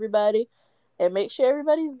on everybody, and make sure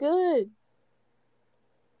everybody's good.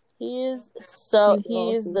 He is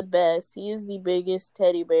awesome. The best. He is the biggest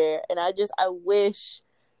teddy bear. And I wish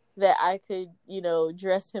that I could,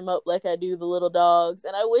 dress him up like I do the little dogs.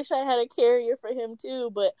 And I wish I had a carrier for him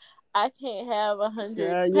too, but I can't have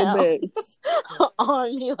 100 pounds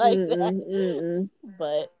on me like that.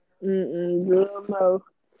 But girl, no.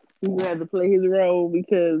 He's gonna have to play his role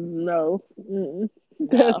because no.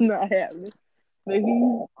 That's not happening.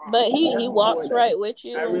 But he walks right with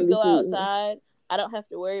you when we go outside. I don't have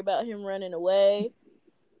to worry about him running away.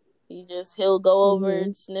 He'll go over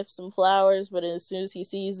and sniff some flowers, but as soon as he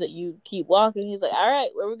sees that you keep walking, he's like, all right,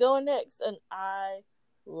 where we going next? And I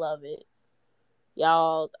love it.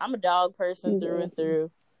 Y'all, I'm a dog person through and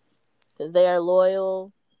through because they are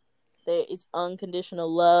loyal. It's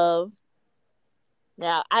unconditional love.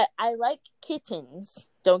 Now, I like kittens.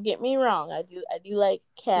 Don't get me wrong. I do like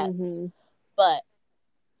cats. But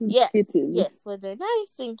yes, when they're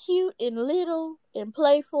nice and cute and little and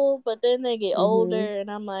playful, but then they get older,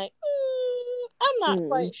 and I'm like, I'm not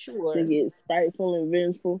quite sure. They get spiteful and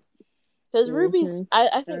vengeful. Because Ruby's,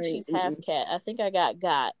 I think she's half cat. I think I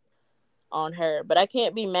got on her, but I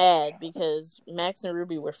can't be mad because Max and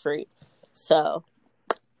Ruby were free, so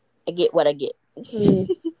I get what I get.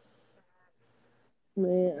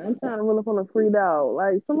 Man, I'm trying to roll up on a free dog.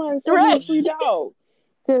 Like, somebody show me a free dog.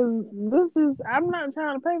 Because I'm not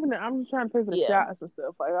trying to pay for that. I'm just trying to pay for the shots and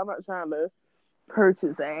stuff. Like, I'm not trying to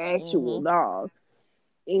purchase an actual dog.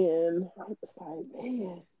 And I'm just like,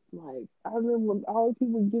 man, like, I remember when all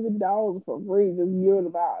people giving dogs for free, just giving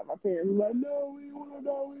them out. My parents were like, no, we want a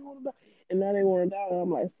dog, we want a dog. And now they want a dog. And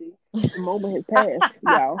I'm like, see, the moment has passed,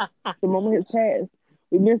 y'all. The moment has passed.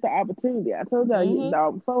 We missed the opportunity. I told y'all to get a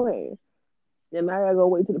dog beforehand. And now I gotta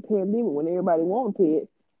wait till the pandemic when everybody wants a pet.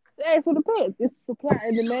 Hey, for the pets, it's supply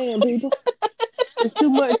and demand, people. It's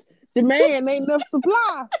too much demand, ain't enough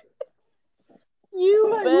supply.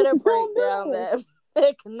 You better break down that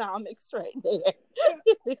economics right there.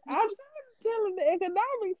 I'm trying to tell the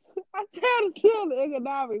economics. I'm trying to tell the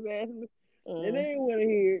economics, Ashley. And they ain't want to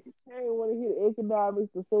hear it. They ain't want to hear the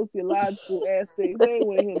economics, the sociological aspects. They ain't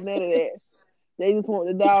want to hear none of that. They just want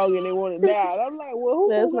the dog and they want it now. And I'm like, well,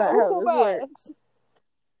 that's not how this works.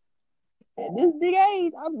 At this big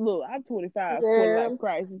age, I'm 25, quarter life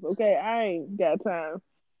crisis. Okay, I ain't got time.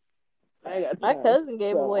 My cousin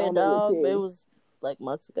gave away a dog, but it was like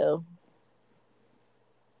months ago.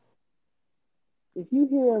 If you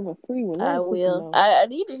hear of a free one, I will. I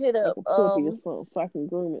need to hit up so I can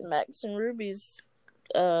groom it. Max and Ruby's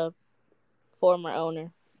former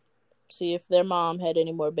owner. See if their mom had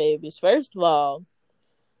any more babies. First of all,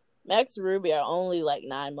 Max and Ruby are only like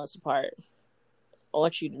 9 months apart. I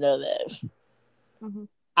want you to know that.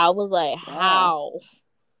 I was like, how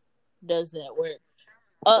does that work?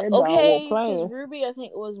 Okay, because Ruby, I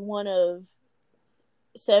think, was one of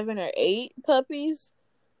 7 or 8 puppies,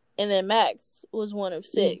 and then Max was one of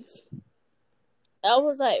 6. I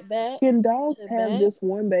was like, back. Can dogs to have back? just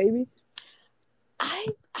one baby? I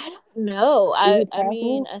don't know. Is it I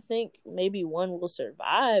mean, possible? I think maybe one will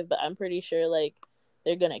survive, but I'm pretty sure like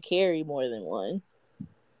they're gonna carry more than one.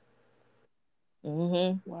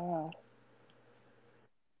 Wow.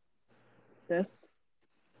 That's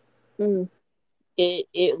It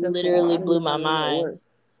that's wild. literally I didn't blew know my how none of that mind. worked.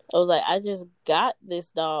 I was like, I just got this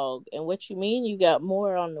dog, and what you mean you got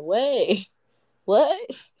more on the way? What?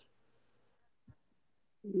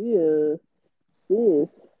 Yeah, sis.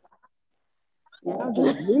 Y'all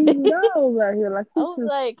just breeding dogs out here like I this was is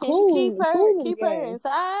like, can you cool keep her game.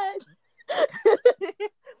 inside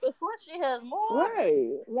before she has more? Right.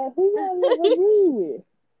 Like who y'all let her breed with?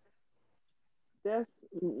 That's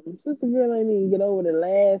sister girl ain't even get over the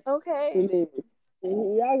last delivery.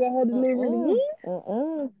 And y'all got her delivered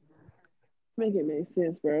again? Make it make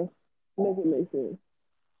sense, bro. Make it make sense.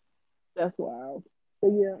 That's wild. But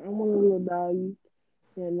yeah, I want a little doggy.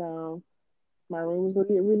 And my room is gonna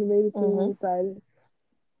get renovated soon. I'm excited.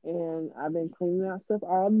 And I've been cleaning out stuff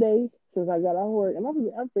all day since I got off work. And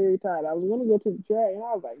I'm very tired. I was gonna go to the track and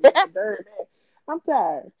I was like, darn that. I'm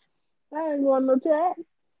tired. I ain't going no track.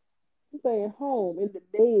 I'm staying home in the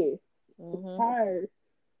bed. I'm tired.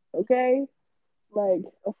 Okay? Like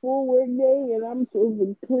a full work day and I'm supposed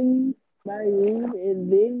to clean my room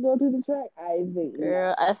and then go to the track. I think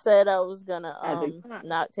Girl, I said I was gonna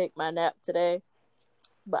not take my nap today,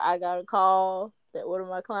 but I got a call that one of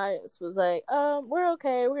my clients was like, we're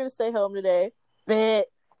okay, we're gonna stay home today. But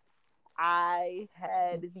I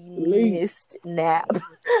had the meanest nap.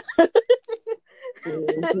 There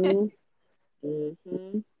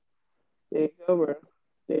you go, bro.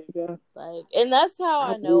 There you go. Like, and that's how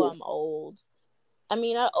I know I'm old. I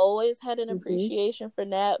mean, I always had an appreciation for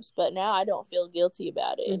naps, but now I don't feel guilty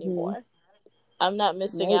about it anymore. I'm not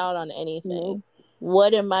missing out on anything.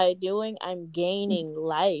 What am I doing? I'm gaining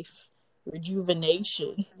life,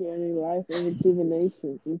 rejuvenation. Gaining life and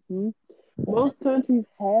rejuvenation. Most countries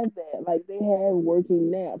have that. Like, they have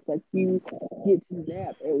working naps. Like, you get to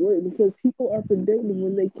nap at work because people are productive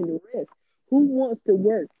when they can rest. Who wants to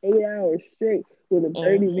work 8 hours straight with a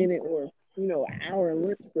 30-minute or, an hour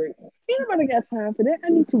lunch break? Ain't nobody got time for that. I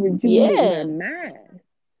need to rejuvenate my mind.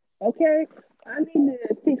 Okay? I need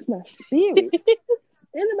to fix my spirit.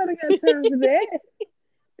 Ain't nobody got time for that.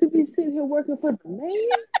 To be sitting here working for the man.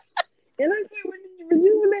 And I can't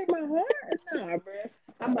rejuvenate my heart. Nah, bro.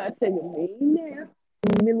 I'm about to take a main nap.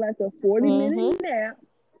 Even like a 40-minute nap.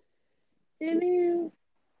 And then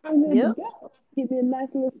I'm good to go. Give me a nice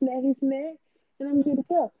little snacky snack. And I'm good to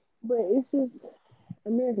go. But it's just,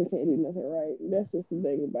 America can't do nothing right. That's just the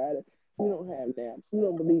thing about it. We don't have naps. We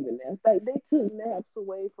don't believe in naps. Like, they took naps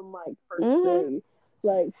away from, like, first grade.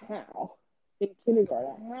 Like, how? In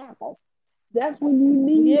kindergarten. How? That's when you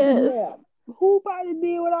need a nap. Who probably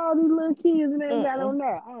did with all these little kids and they got on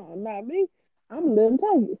nap? Oh, not me. I'm letting them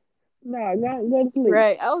take it. Nah, go to sleep.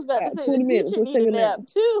 Right. I was about to say the teacher need a nap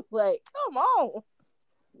too. Like, come on.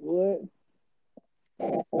 What?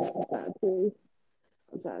 I'm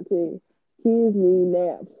trying to tell you. Kids need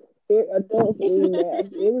naps. Adults need naps.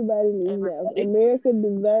 Everybody needs naps. America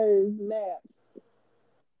deserves naps.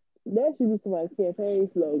 That should be somebody's campaign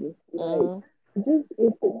slogan. Like, just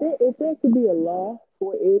if there could be a law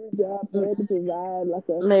for every job had to provide like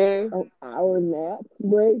an hour nap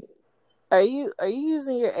break. Are you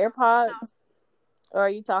using your AirPods or are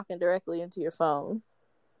you talking directly into your phone?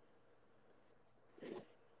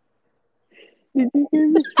 Did you hear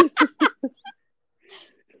me?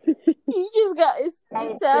 You just got it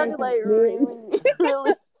sounded like really,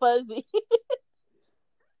 really fuzzy.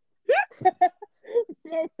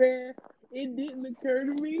 It didn't occur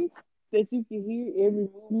to me that you can hear every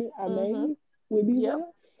movement I made with these on,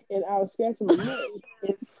 and I was scratching my neck,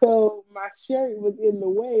 and so my shirt was in the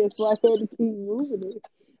way, and so I had to keep moving it.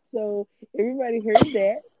 So everybody heard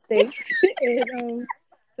that. Thanks, and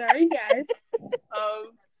sorry guys.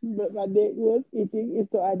 But my neck was itching, and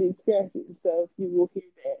so I did scratch it. So you will hear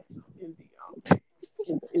that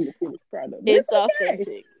in the finished product. But it's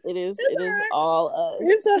authentic. It is all us.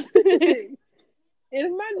 It's authentic. If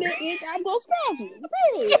my neck itch, I'm gonna scratch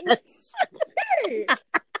it. Yes. Hey.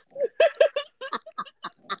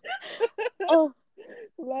 Oh,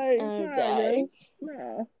 like,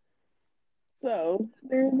 nah. So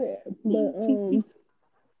there's that. But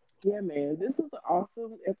yeah, man, this was an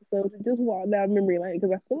awesome episode to just walk down memory lane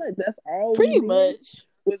because I feel like that's all pretty much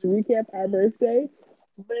was recap our birthday.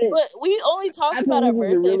 But we only talked about our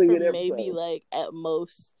birthday really for maybe like at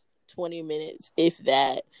most 20 minutes, if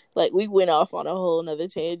that. Like, we went off on a whole nother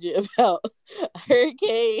tangent about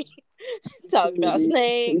hurricane talked about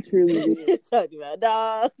snakes. We truly did. Talked about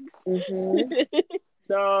dogs. Mm-hmm.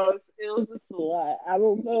 Dogs. It was just a lot. I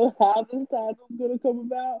don't know how this time was going to come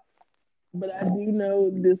about, but I do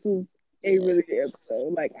know this was a really good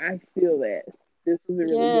episode. Like, I feel that this was a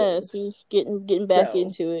really good one. We getting back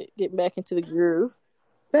into it. Getting back into the groove.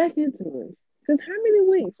 Back into it. Because how many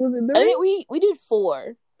weeks? Was it 3? I think we did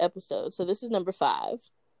 4 episodes, so this is number 5.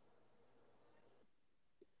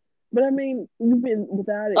 But I mean, you've been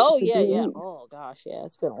without it. Oh, yeah. Weeks. Oh, gosh, yeah.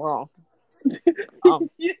 It's been a long like,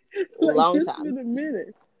 time. It's been a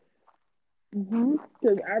minute.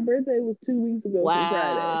 Because our birthday was 2 weeks ago.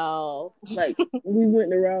 Wow. From Friday. Like, we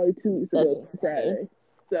went to Raleigh 2 weeks ago from Friday.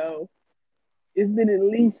 So, it's been at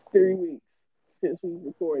least 3 weeks since we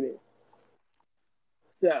recorded.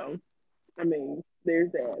 So, I mean,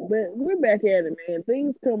 there's that. But we're back at it, man.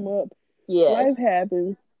 Things come up. Yes. Life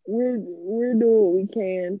happens. We're doing what we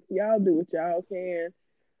can. Y'all do what y'all can.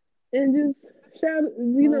 And just shout,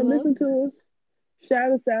 listen to us.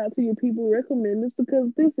 Shout us out to your people. Recommend us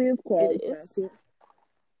because this is quality content.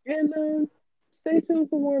 And stay tuned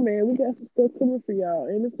for more, man. We got some stuff coming for y'all.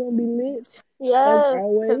 And it's going to be lit. Yes,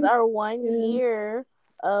 because our 1 year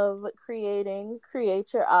of Create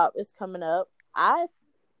Your Op is coming up. I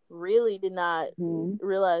really did not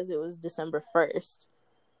realize it was December 1st.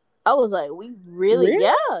 I was like,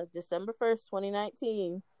 yeah, December 1st,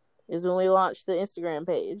 2019 is when we launched the Instagram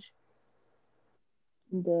page.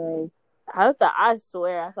 Bro. I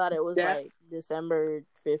thought it was like December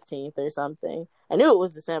 15th or something. I knew it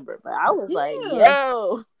was December, but I was like,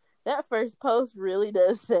 yo, that first post really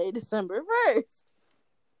does say December 1st.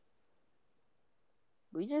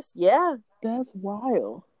 That's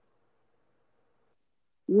wild.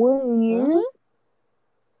 1 year?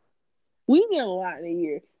 We did a lot in a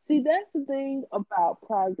year. See, that's the thing about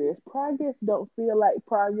progress. Progress don't feel like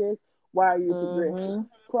progress while you're progressing.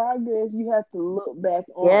 Progress, you have to look back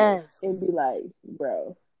on it and be like,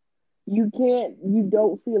 bro, you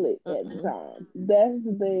don't feel it at the time. That's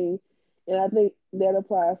the thing. And I think that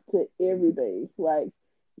applies to everything. Like,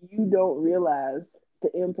 you don't realize the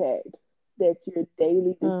impact that your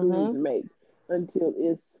daily decisions make until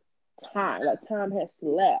it's time. Like, time has to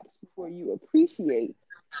lapse before you appreciate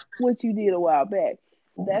what you did a while back.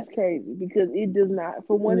 That's crazy because it does not,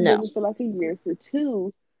 for one, it doesn't feel like a year. For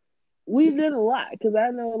two, we've done a lot because I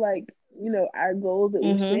know, like, our goals that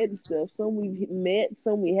we've set and stuff. Some we've met,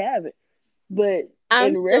 some we haven't. But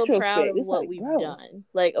I'm still proud of what we've done.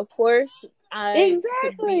 Like, of course, I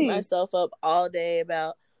could beat myself up all day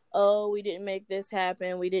about, we didn't make this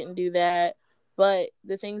happen, we didn't do that. But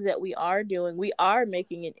the things that we are doing, we are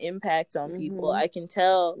making an impact on people. I can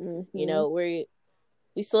tell, we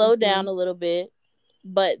slowed down a little bit,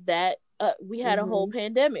 but that we had a whole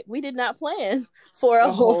pandemic. We did not plan for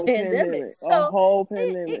a whole pandemic. So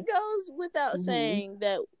it goes without saying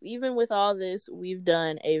that even with all this, we've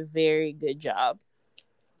done a very good job.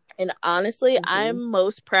 And honestly, I'm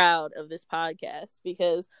most proud of this podcast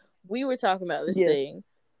because we were talking about this thing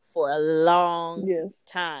for a long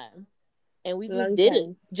time. And we just did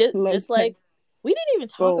it. Just like, we didn't even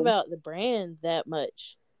talk about the brand that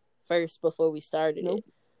much first before we started it.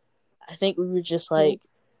 I think we were just like,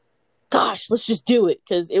 gosh, let's just do it.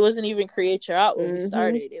 Because it wasn't even Create Your Out when we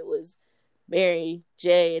started. It was Mary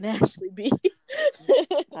J and Ashley B.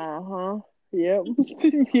 Yep.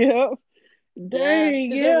 Yep. Dang,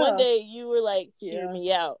 because then one day you were like, hear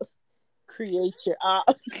me out. Create Your Op.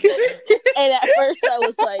 And at first I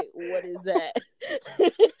was like, what is that?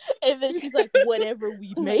 And then she's like, whatever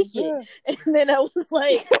we make it. And then I was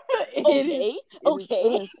like, okay,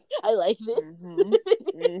 I like this.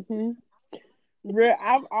 Bro,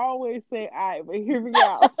 I've always said, all right, but hear me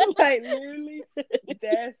out. Like, literally,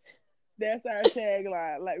 that's our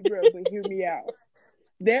tagline. Like, bro, but hear me out.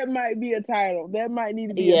 That might be a title. That might need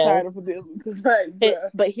to be a title for this. Because, like, bro,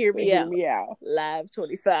 but hear me out. Live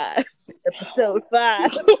 25, episode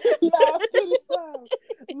 5. Live 25.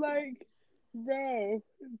 Like, bro,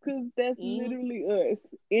 because that's literally us.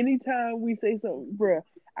 Anytime we say something, bro,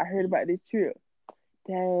 I heard about this trip.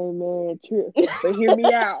 Dang, man, trip. But hear me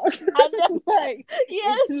out. I know. Like,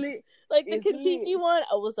 yes. Like the Kentucky one,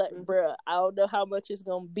 I was like, bruh, I don't know how much it's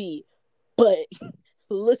going to be, but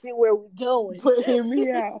look at where we're going. But hear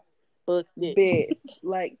me out. Booked it. Bet.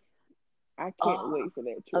 Like, I can't wait for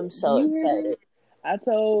that trip. I'm so excited. I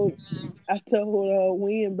told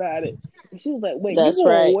Wynn about it. And she was like, wait, you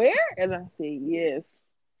going where? And I said, yes.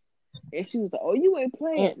 And she was like, oh, you ain't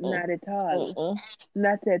playing. Not at all.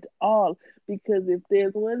 Not at all. Because if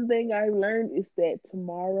there's one thing I learned, it's that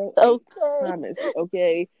tomorrow, I promise,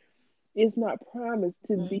 okay? It's not promised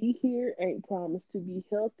to Mm. be here, ain't promised to be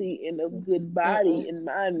healthy and of good body and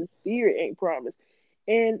mind and spirit, ain't promised.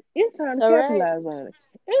 And it's time to capitalize on it.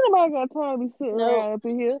 Ain't nobody got time to be sitting around up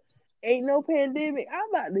in here. Ain't no pandemic. I'm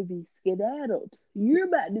about to be skedaddled. You're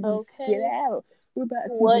about to be skedaddled. We're about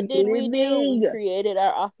what to be did we do? We created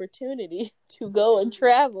our opportunity to go and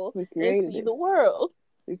travel and see the world.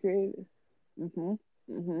 We created it.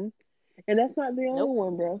 And that's not the only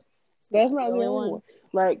one, bro. That's not the only one.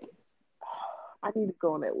 Like, I need to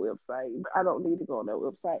go on that website. I don't need to go on that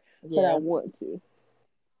website, but I want to.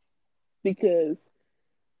 Because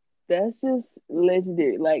that's just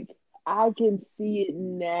legendary. Like, I can see it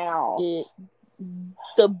now.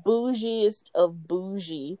 The bougiest of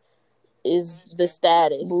bougie is the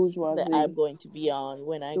status that I'm going to be on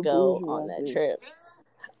when I go on that trip.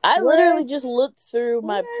 I literally just looked through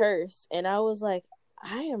my purse and I was like,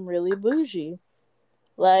 I am really bougie.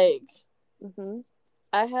 Like,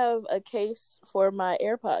 I have a case for my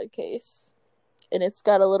AirPod case, and it's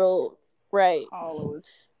got a little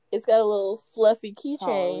it's got a little fluffy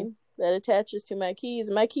keychain that attaches to my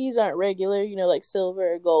keys. My keys aren't regular, like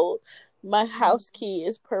silver or gold. My house key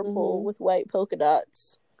is purple with white polka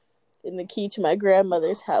dots, and the key to my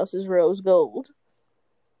grandmother's house is rose gold.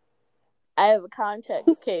 I have a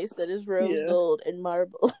contacts case that is rose gold and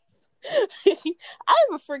marble. I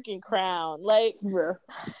have a freaking crown. Like,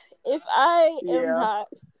 if I am not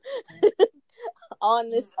on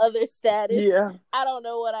this other status, I don't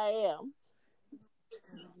know what I am.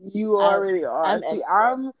 You already are.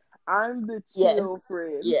 I'm the chill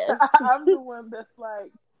friend. Yes. I'm the one that's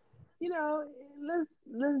like, let's.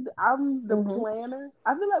 I'm the planner.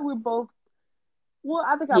 I feel like we're both. Well,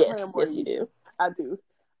 I think I plan more. Yes, you do. I do.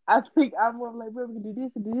 I think I'm more like, bro, we can do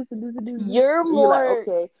this and do this and this and this. You're more like,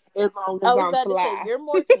 okay. As long as I was about to say you're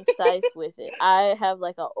more concise with it. I have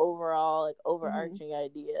like an overall, like overarching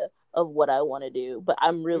idea of what I want to do, but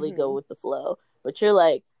I'm really go with the flow. But you're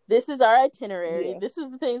like, this is our itinerary. This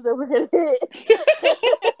is the things that we're gonna hit.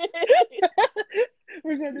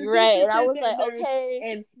 We're gonna do right, and I was like,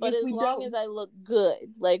 okay, but as long as I look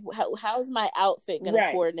good, like how's my outfit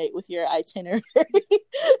gonna coordinate with your itinerary?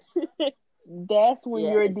 That's when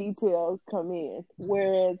your details come in.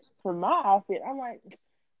 Whereas for my outfit, I'm like,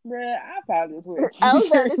 bruh, I probably just wear. I was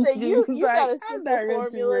about to say you got a simple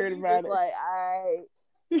formula. You just like, all right,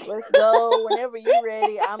 let's go. Whenever you're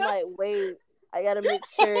ready, I'm like, wait, I gotta make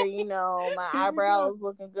sure my eyebrows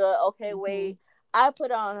looking good. Okay, wait. I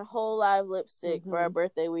put on a whole live lipstick for our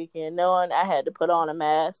birthday weekend, knowing I had to put on a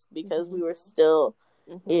mask because we were still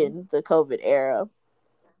in the COVID era.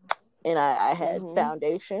 And I had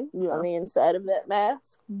foundation on the inside of that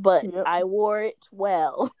mask, but I wore it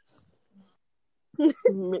well.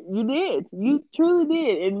 You did. You truly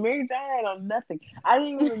did. And Mary John had on nothing. I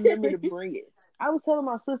didn't even remember to bring it. I was telling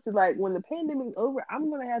my sister, like, when the pandemic's over, I'm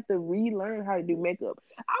going to have to relearn how to do makeup.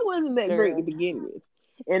 I wasn't that great to begin with.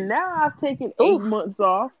 And now I've taken 8 months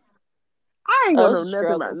off. I ain't going to know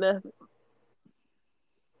nothing about nothing.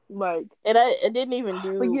 Like, and I didn't even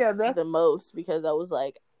do the most because I was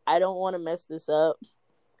like, I don't want to mess this up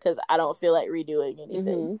because I don't feel like redoing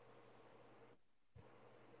anything.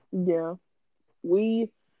 Yeah. We're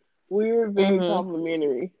very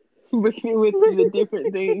complimentary with the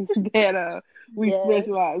different things that we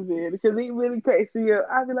specialize in, because it really cracks me up.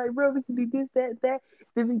 I'll be like, bro, we can do this, that,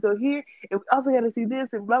 then we go here, and we also got to see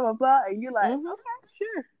this and blah blah blah, and you're like, okay,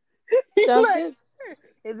 sure. Sounds like, good. Sure.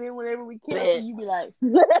 And then whenever we cancel, you be like,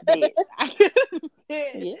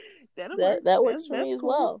 that works for me as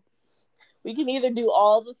well. We can either do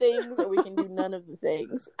all the things or we can do none of the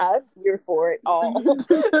things. I'm here for it all.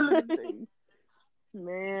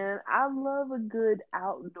 Man, I love a good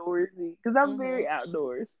outdoorsy, because I'm very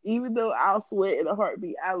outdoors. Even though I'll sweat in a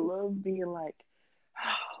heartbeat, I love being like,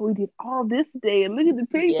 oh, we did all this today, and look at the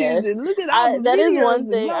pictures, and look at all the videos. That is one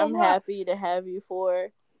thing I'm happy to have you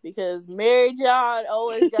for, because Mary John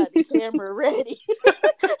always got the camera ready.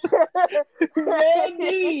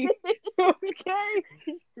 Ready. Okay.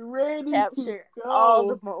 Ready capture to go. all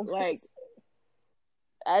the moments. Like,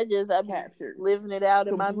 I'm living it out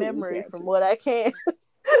in my memory from what I can.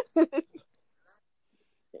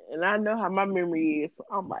 And I know how my memory is. So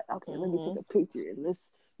I'm like, okay, let me take a picture and let's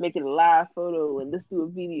make it a live photo and let's do a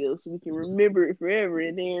video so we can remember it forever.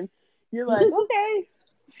 And then you're like, okay.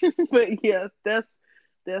 But yeah,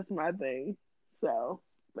 that's my thing. So,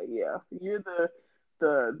 but yeah, you're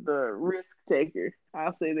the risk taker.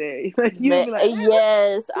 I'll say that. Like, you be like,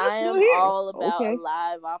 yes, I am all about a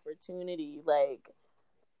live opportunity. Like,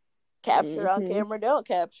 capture it on camera, don't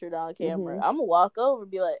capture it on camera. I'm gonna walk over and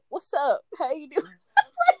be like, "What's up? How you doing?"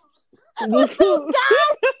 What's these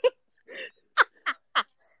guys?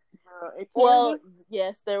 Well,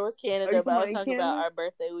 yes, there was Canada, but I was talking about our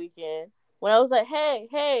birthday weekend. When I was like, hey,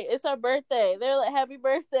 it's our birthday. They're like, happy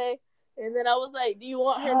birthday. And then I was like, do you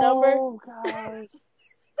want her number? Oh, gosh.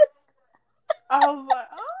 I was like,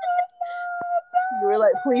 you were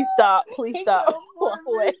like, please stop. Walk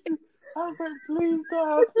away. I was like, please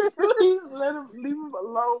stop. Please leave him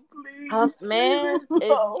alone, please. Man,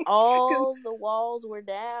 all the walls were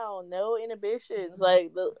down. No inhibitions.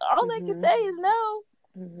 Like, all they could say is no.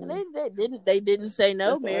 And they didn't say no,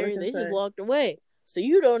 That's Mary. They just walked away. So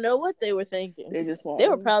you don't know what they were thinking. They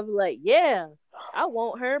were probably like, yeah, I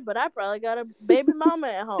want her, but I probably got a baby mama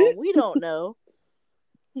at home. We don't know.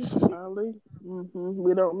 Probably.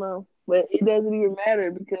 We don't know. But it doesn't even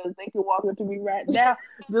matter because they can walk up to me right now,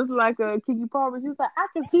 just like Keke Palmer. She's like, I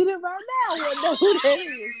can see them right now. I know who that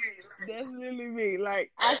is. That's literally me.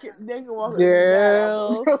 Like, they can walk up to me now. I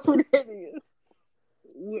know who that is.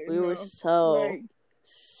 We were so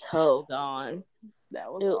gone.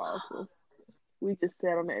 That was awesome. We just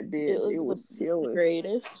sat on that bench. It was chilling. The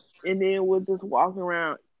greatest. And then we're just walking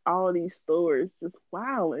around all these stores, just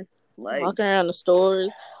wilding. Like, walking around the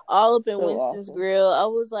stores, all up in Winston's Grill. I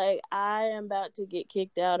was like, I am about to get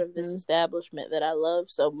kicked out of this establishment that I love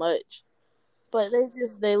so much. But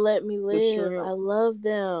they let me live. I love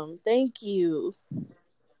them. Thank you.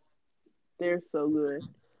 They're so good.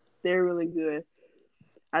 They're really good.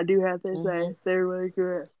 I do have to say, they're really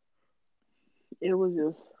good. It was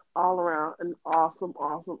just all around an awesome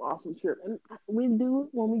trip. And we do,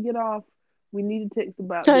 when we get off, we need to text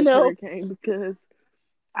about the hurricane because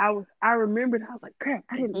I remembered, I was like, crap,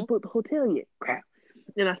 I didn't book the hotel yet. Crap.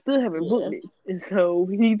 And I still haven't booked it. And so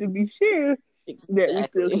we need to be sure that we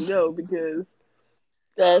still can go because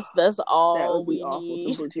that's all that would be we awful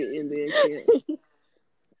need. to book it and then can't.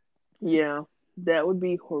 Yeah, that would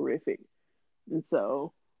be horrific. And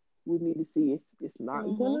so we need to see if it's not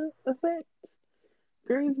gonna affect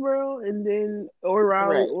Greensboro and then or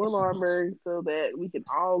Raleigh or Lombard so that we can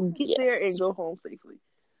all get there and go home safely.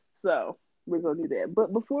 So we're gonna do that.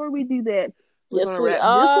 But before we do that, we're gonna wrap this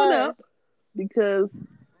one up because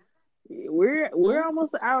we're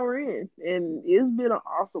almost an hour in and it's been an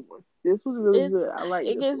awesome one. This was really good. I like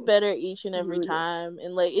it. It gets better each and every time,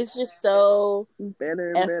 and like it's just so better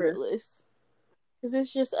and effortless because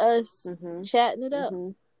it's just us chatting it up.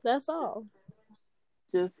 That's all.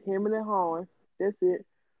 Just hemming and hawing. That's it.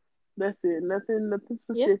 Nothing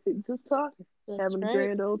specific. Just talking, having a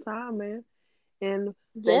grand old time, man. And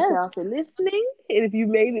thank y'all for listening. And if you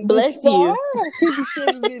made it this far,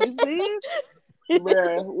 57 minutes in,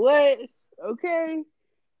 bruh, what? Okay.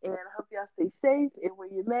 And I hope y'all stay safe and wear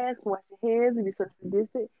your mask, wash your hands, and be social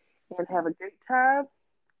distant, and have a great time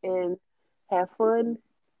and have fun,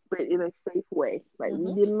 but in a safe way, like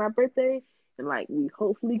we did on my birthday, and like we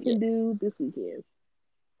hopefully can do this weekend.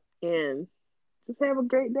 And just have a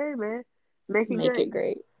great day, man. Make it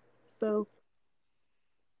great. So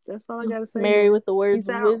that's all I gotta say. Mary with the words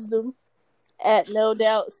of wisdom. At No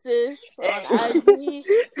Doubt Sis on IG.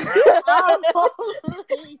 I'm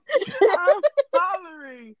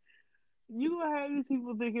hollering. You gonna have these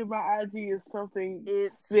people thinking my IG is something.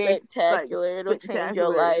 It's spectacular. It'll change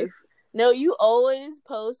your life. No, you always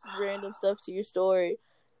post random stuff to your story,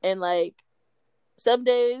 and like some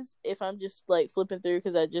days, if I'm just like flipping through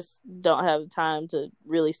because I just don't have time to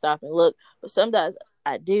really stop and look, but sometimes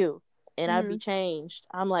I do. And I'd be changed.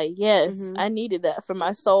 I'm like, yes, I needed that for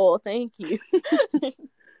my soul. Thank you.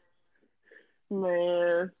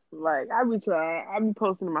 Man, like, I be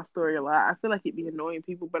posting in my story a lot. I feel like it be annoying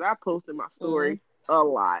people, but I post in my story a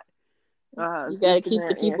lot. You got to keep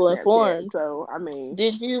the people informed. So, I mean.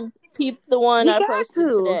 Did you peep the one I posted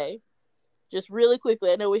today? Just really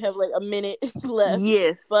quickly. I know we have like a minute left.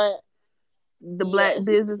 Yes. But. The Black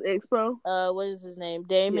Business Expo? What is his name?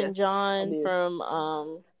 Damon John from,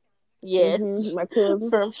 my cousin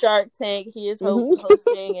from Shark Tank. He is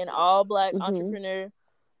hosting an all Black entrepreneur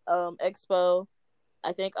expo.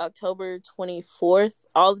 I think October 24th.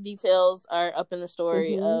 All the details are up in the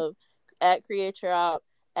story of at Create Your Op,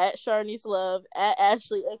 at Sharnice Love, at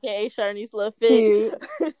Ashley, aka Sharnice Love Fit.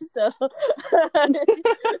 So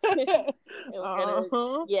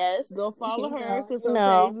go follow her because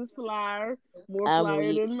her page is flyer, more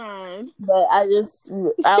flyer than mine. But I just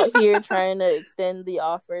out here trying to extend the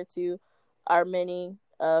offer to our many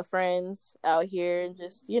friends out here and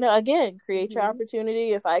just, you know, again, create your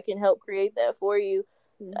opportunity. If I can help create that for you,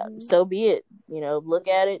 so be it. You know, look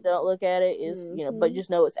at it, don't look at it, is you know, but just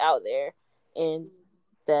know it's out there, and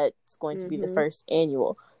that's going to be the first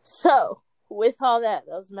annual. So with all that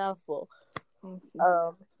was a mouthful.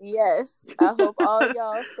 Yes, I hope all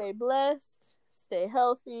y'all stay blessed, stay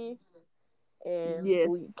healthy, And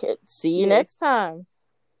we can see you next time.